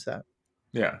influence that?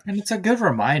 Yeah. And it's a good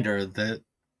reminder that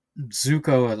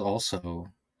Zuko is also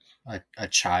a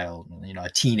child, you know, a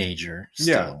teenager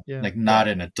still, like not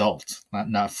an adult,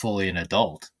 not fully an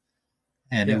adult.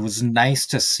 And it was nice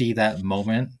to see that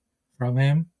moment from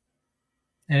him.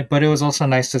 But it was also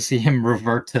nice to see him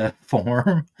revert to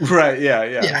form. Right.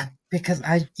 Yeah. Because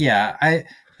I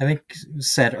think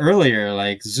said earlier,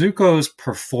 like Zuko's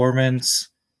performance,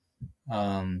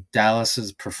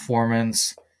 Dallas's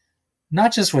performance,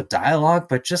 not just with dialogue,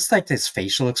 but just like his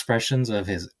facial expressions of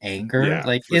his anger,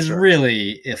 is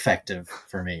really effective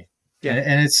for me. Yeah.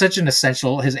 And it's such an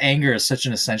essential, his anger is such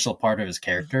an essential part of his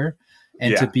character.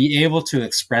 And to be able to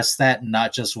express that,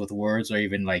 not just with words or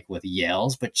even like with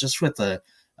yells, but just with a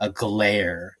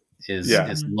glare is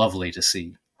lovely to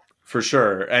see. For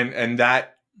sure. And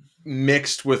that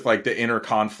mixed with like the inner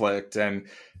conflict and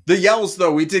the yells,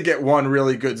 though, we did get one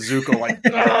really good Zuko, like,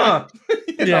 you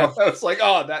know, I was like,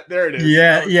 there it is.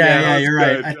 Yeah, you're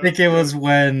right. I think it was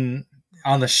when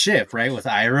on the ship, right, with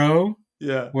Iroh.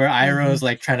 Yeah. Where Iroh's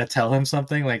like trying to tell him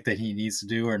something like that he needs to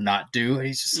do or not do. And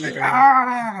he's just like,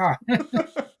 Yeah.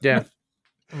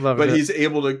 Love it. But he's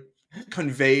able to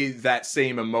convey that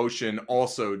same emotion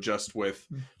also just with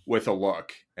a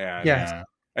look. And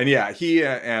he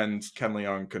and Ken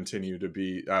Leung continue to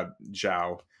be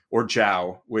Zhao,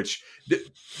 which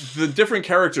the different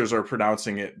characters are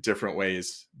pronouncing it different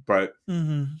ways, but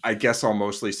I guess I'll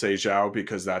mostly say Zhao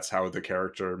because that's how the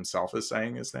character himself is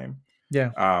saying his name.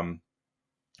 Yeah.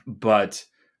 But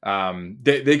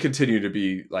they continue to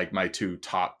be like my two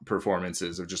top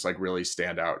performances of just like really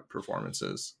standout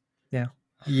performances. Yeah.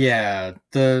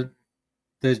 The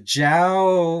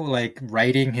Zhao like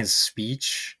writing his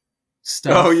speech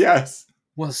stuff. Oh yes.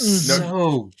 Was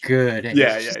so good. And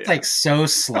it's like so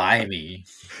slimy.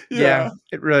 Yeah,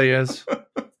 it really is.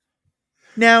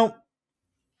 Now,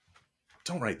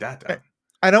 don't write that down.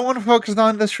 I don't want to focus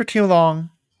on this for too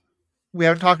long. We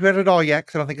haven't talked about it at all yet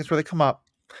because I don't think it's really come up.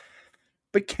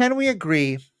 But can we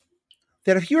agree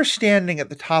that if you're standing at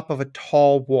the top of a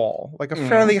tall wall, like a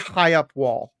fairly high up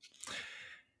wall,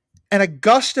 and a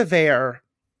gust of air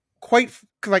quite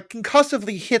like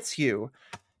concussively hits you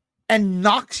and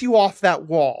knocks you off that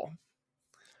wall,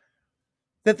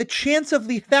 that the chance of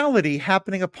lethality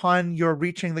happening upon your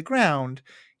reaching the ground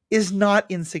is not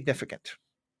insignificant?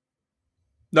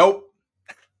 Nope.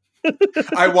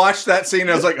 I watched that scene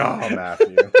and I was like, oh,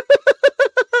 Matthew.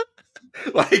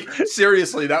 Like,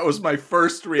 seriously, that was my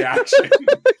first reaction.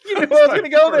 You know, I was going to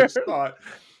go there. Thought.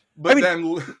 But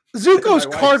then Zuko's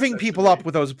carving people up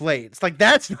with those blades. Like,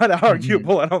 that's not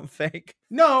arguable, I don't think.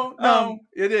 No,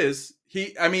 it is.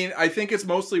 I think it's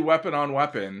mostly weapon on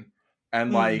weapon.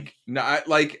 And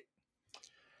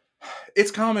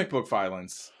it's comic book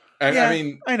violence.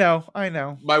 And I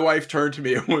know. My wife turned to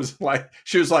me and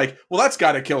she was like, well, that's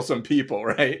got to kill some people,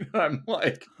 right? I'm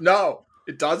like, no,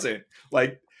 it doesn't.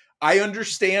 Like, I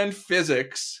understand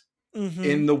physics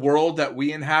in the world that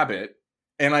we inhabit,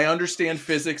 and I understand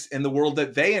physics in the world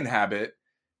that they inhabit,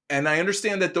 and I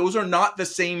understand that those are not the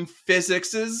same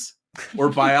physicses or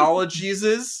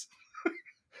biologies.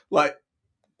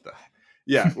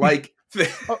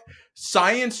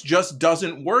 Science just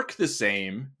doesn't work the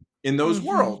same in those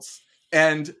worlds.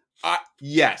 And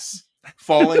yes,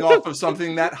 falling off of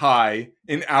something that high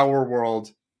in our world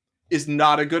is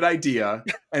not a good idea.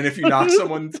 And if you knock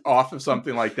someone off of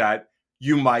something like that,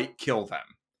 you might kill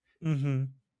them.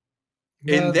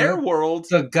 In their world,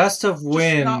 the gust of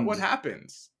wind, not what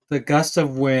happens. The gust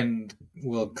of wind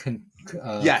will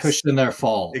cushion their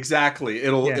fall. Exactly.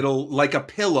 It'll like a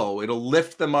pillow. It'll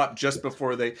lift them up just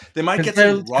before they might get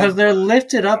because they're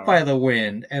lifted up by the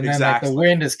wind, and then like, the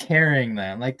wind is carrying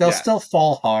them. Like they'll still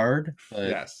fall hard.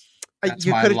 But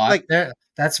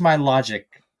that's my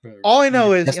logic. All I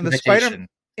know is in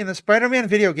the Spider-Man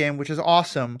video game, which is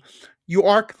awesome, you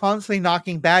are constantly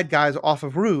knocking bad guys off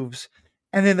of roofs,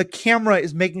 and then the camera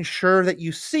is making sure that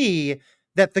you see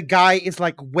that the guy is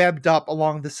like webbed up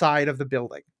along the side of the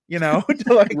building, you know,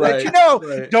 to like let you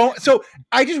know. Don't. So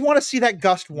I just want to see that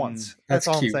gust once. That's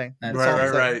all cute. I'm saying.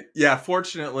 Right. Yeah.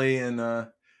 Fortunately,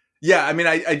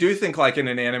 I do think like in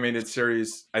an animated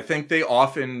series, I think they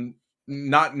often,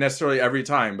 not necessarily every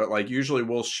time, but like usually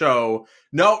will show,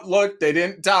 no, look, they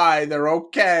didn't die. They're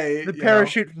okay. The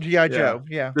parachute from G.I. Joe.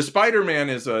 Yeah. The Spider-Man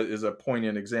is a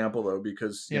poignant example though,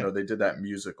 because, you know, they did that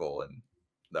musical and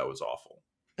that was awful.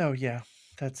 Oh yeah,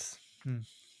 that's.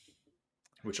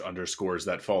 Which underscores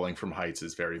that falling from heights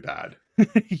is very bad.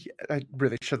 Yeah, I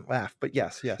really shouldn't laugh, but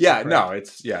yes. Yeah, no,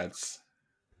 it's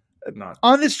not.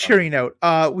 On this cheery note,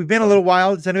 we've been a little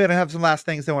while. Does anyone have some last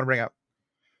things they want to bring up?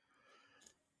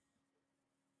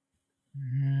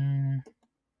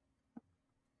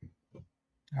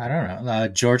 I don't know.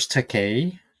 George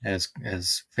Takei as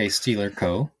Face Stealer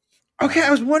Co. Okay, I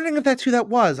was wondering if that's who that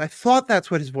was. I thought that's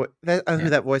what his voice. Who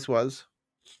that voice was.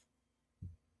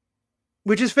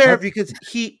 Which is fair because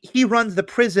he runs the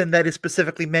prison that is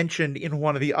specifically mentioned in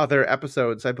one of the other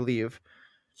episodes, I believe.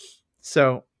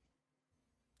 So,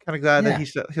 kind of glad that he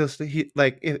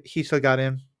still got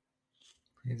in.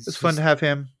 It's fun to have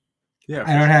him. Yeah,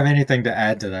 I don't have anything to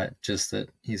add to that. Just that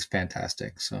he's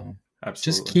fantastic. So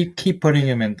absolutely, just keep putting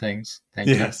him in things. Thank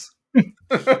you.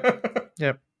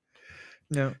 Yep.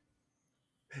 No.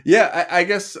 Yeah, I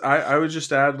guess I would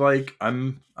just add, like,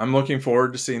 I'm looking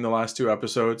forward to seeing the last 2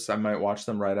 episodes. I might watch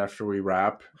them right after we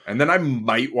wrap, and then I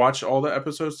might watch all the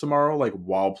episodes tomorrow, like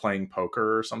while playing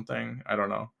poker or something. I don't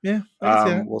know. Yeah,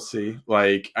 we'll see.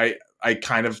 Like, I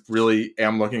kind of really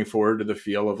am looking forward to the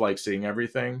feel of like seeing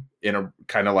everything in a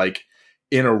kind of like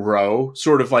in a row,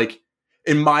 sort of like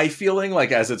in my feeling,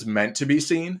 like as it's meant to be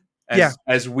seen.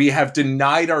 As we have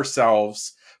denied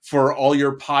ourselves for all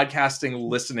your podcasting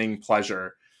listening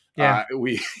pleasure. Yeah,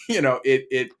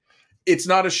 it's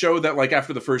not a show that like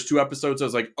after the first 2 episodes I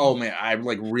was like, oh man, I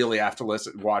like really have to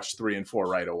watch 3 and 4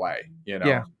 right away.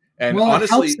 Yeah. And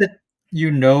honestly, it helps that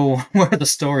where the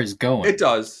story's going. It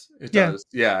does. Does.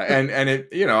 Yeah. And it,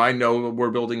 I know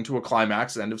we're building to a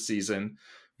climax end of season,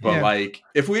 but like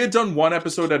if we had done 1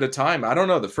 episode at a time, I don't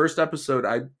know. The first episode,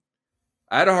 I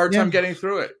had a hard time getting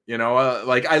through it.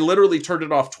 Like I literally turned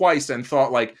it off twice and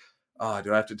thought like, oh,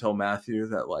 do I have to tell Matthew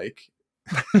that like,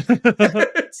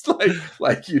 it's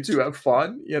like you two have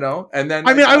fun, and then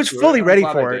I was fully ready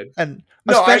for it, and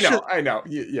I know,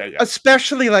 yeah.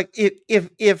 Especially like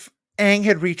if Aang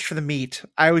had reached for the meat,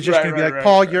 I was just gonna be like,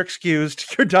 Paul, you're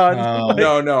excused, you're done.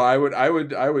 No, I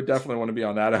would definitely want to be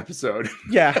on that episode.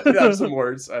 Yeah, I'd have some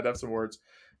words,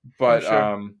 but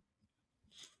sure.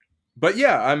 But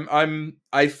yeah,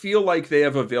 I feel like they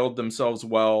have availed themselves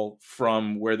well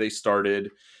from where they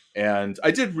started. And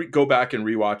I did go back and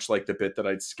rewatch like the bit that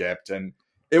I'd skipped, and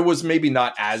it was maybe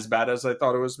not as bad as I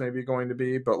thought it was maybe going to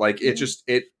be, but like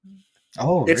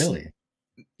really?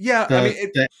 Yeah,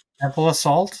 the temple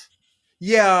assault.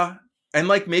 Yeah, and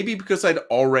like maybe because I'd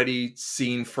already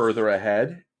seen further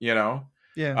ahead, Yeah.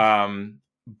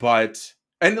 But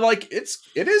and like it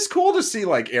is cool to see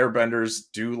like airbenders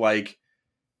do like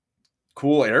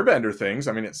cool airbender things.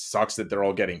 I mean, it sucks that they're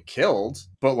all getting killed,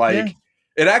 but like.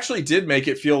 It actually did make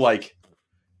it feel like,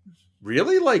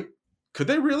 really? Like, could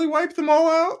they really wipe them all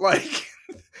out? Like,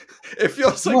 it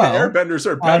feels like the airbenders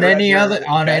are better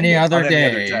on any other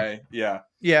day. Yeah.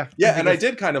 And I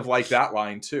did kind of like that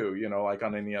line too. Like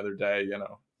on any other day,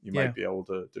 you might be able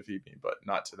to defeat me, but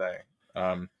not today.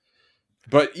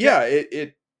 But yeah,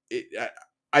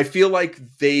 I feel like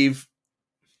they've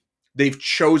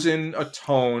chosen a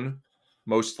tone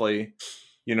mostly.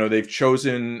 They've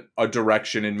chosen a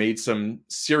direction and made some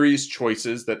serious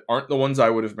choices that aren't the ones I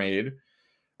would have made.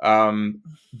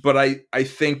 But I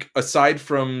think aside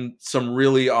from some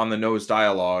really on the nose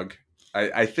dialogue,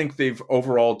 I think they've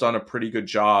overall done a pretty good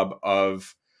job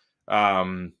of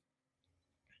telling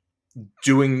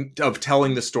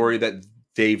the story that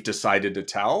they've decided to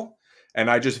tell. And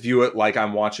I just view it like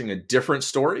I'm watching a different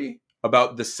story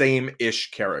about the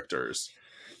same-ish characters.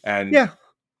 And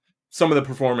some of the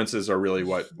performances are really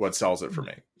what sells it for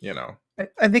me,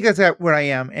 I think that's where I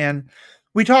am. And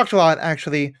we talked a lot,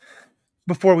 actually,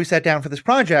 before we sat down for this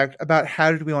project about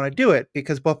how did we want to do it,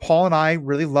 because both Paul and I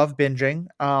really love binging.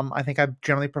 I think I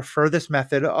generally prefer this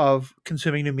method of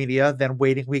consuming new media than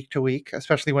waiting week to week,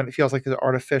 especially when it feels like there's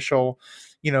artificial,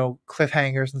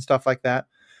 cliffhangers and stuff like that.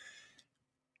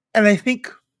 And I think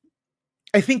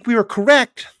we were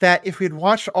correct that if we had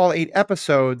watched all 8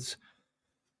 episodes,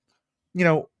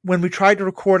 when we tried to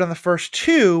record on the first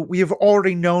 2, we have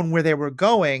already known where they were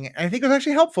going. And I think it was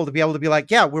actually helpful to be able to be like,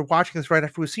 yeah, we're watching this right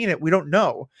after we've seen it. We don't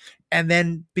know. And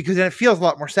then, because then it feels a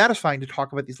lot more satisfying to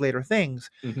talk about these later things.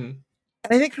 Mm-hmm. And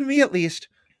I think for me, at least,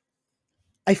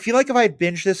 I feel like if I had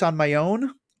binged this on my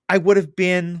own, I would have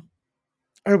been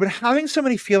having so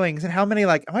many feelings and how many,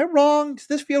 like, am I wrong? Does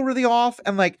this feel really off?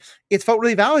 And like, it felt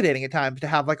really validating at times to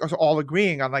have like us all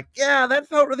agreeing on like, yeah, that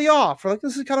felt really off, or like,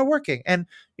 this is kind of working. And,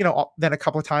 then a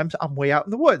couple of times I'm way out in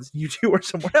the woods, you two are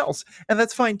somewhere else, and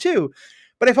that's fine too.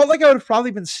 But I felt like I would have probably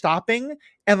been stopping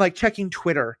and like checking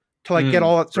Twitter to like get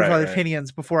all sorts of other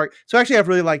opinions before. So actually, I've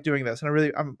really liked doing this,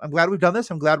 and I'm glad we've done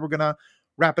this. I'm glad we're gonna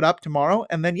wrap it up tomorrow.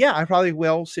 And then, I probably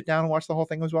will sit down and watch the whole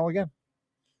thing as well again.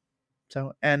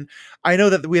 So, and I know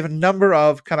that we have a number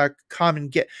of kind of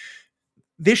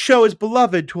this show is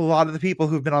beloved to a lot of the people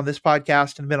who've been on this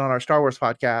podcast and been on our Star Wars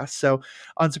podcast. So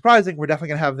unsurprising, we're definitely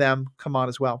going to have them come on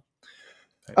as well.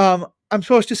 I'm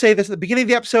supposed to say this at the beginning of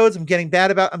the episodes. I'm getting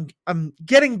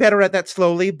better at that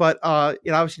slowly, but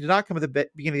it obviously did not come at the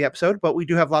beginning of the episode, but we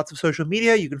do have lots of social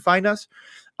media. You can find us.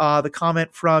 The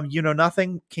comment from You Know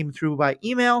Nothing came through by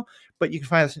email, but you can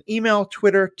find us in email,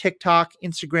 Twitter, TikTok,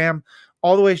 Instagram.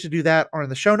 All the ways to do that are in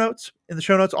the show notes. In the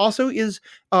show notes also is,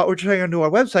 or just going to our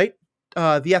website,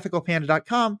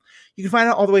 theethicalpanda.com. You can find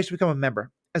out all the ways to become a member.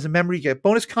 As a member, you get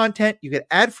bonus content, you get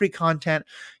ad-free content,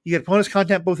 you get bonus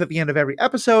content both at the end of every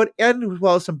episode and as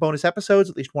well as some bonus episodes,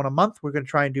 at least one a month. We're going to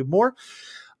try and do more.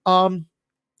 And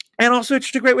also, it's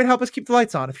just a great way to help us keep the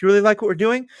lights on. If you really like what we're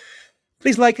doing,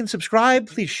 please like and subscribe.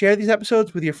 Please share these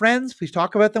episodes with your friends. Please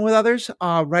talk about them with others.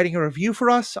 Writing a review for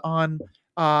us on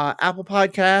Apple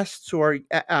Podcasts or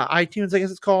iTunes, I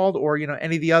guess it's called, or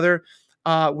any of the other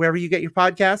wherever you get your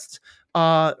podcasts.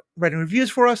 Writing reviews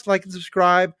for us, like and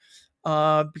subscribe.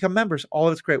 Become members. All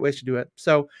of it's great ways to do it.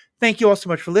 So thank you all so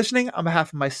much for listening. On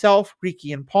behalf of myself,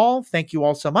 Ricky, and Paul, thank you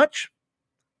all so much.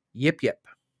 Yip, yip.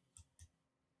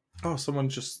 Oh, someone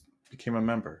just became a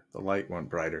member. The light went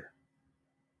brighter.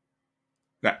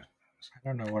 Nah. I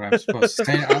don't know what I'm supposed to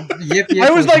say. Yip, yip I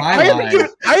was like,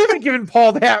 I haven't given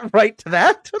Paul that right to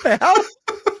that. What the hell?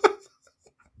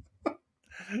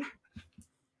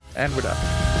 And we're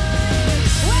done.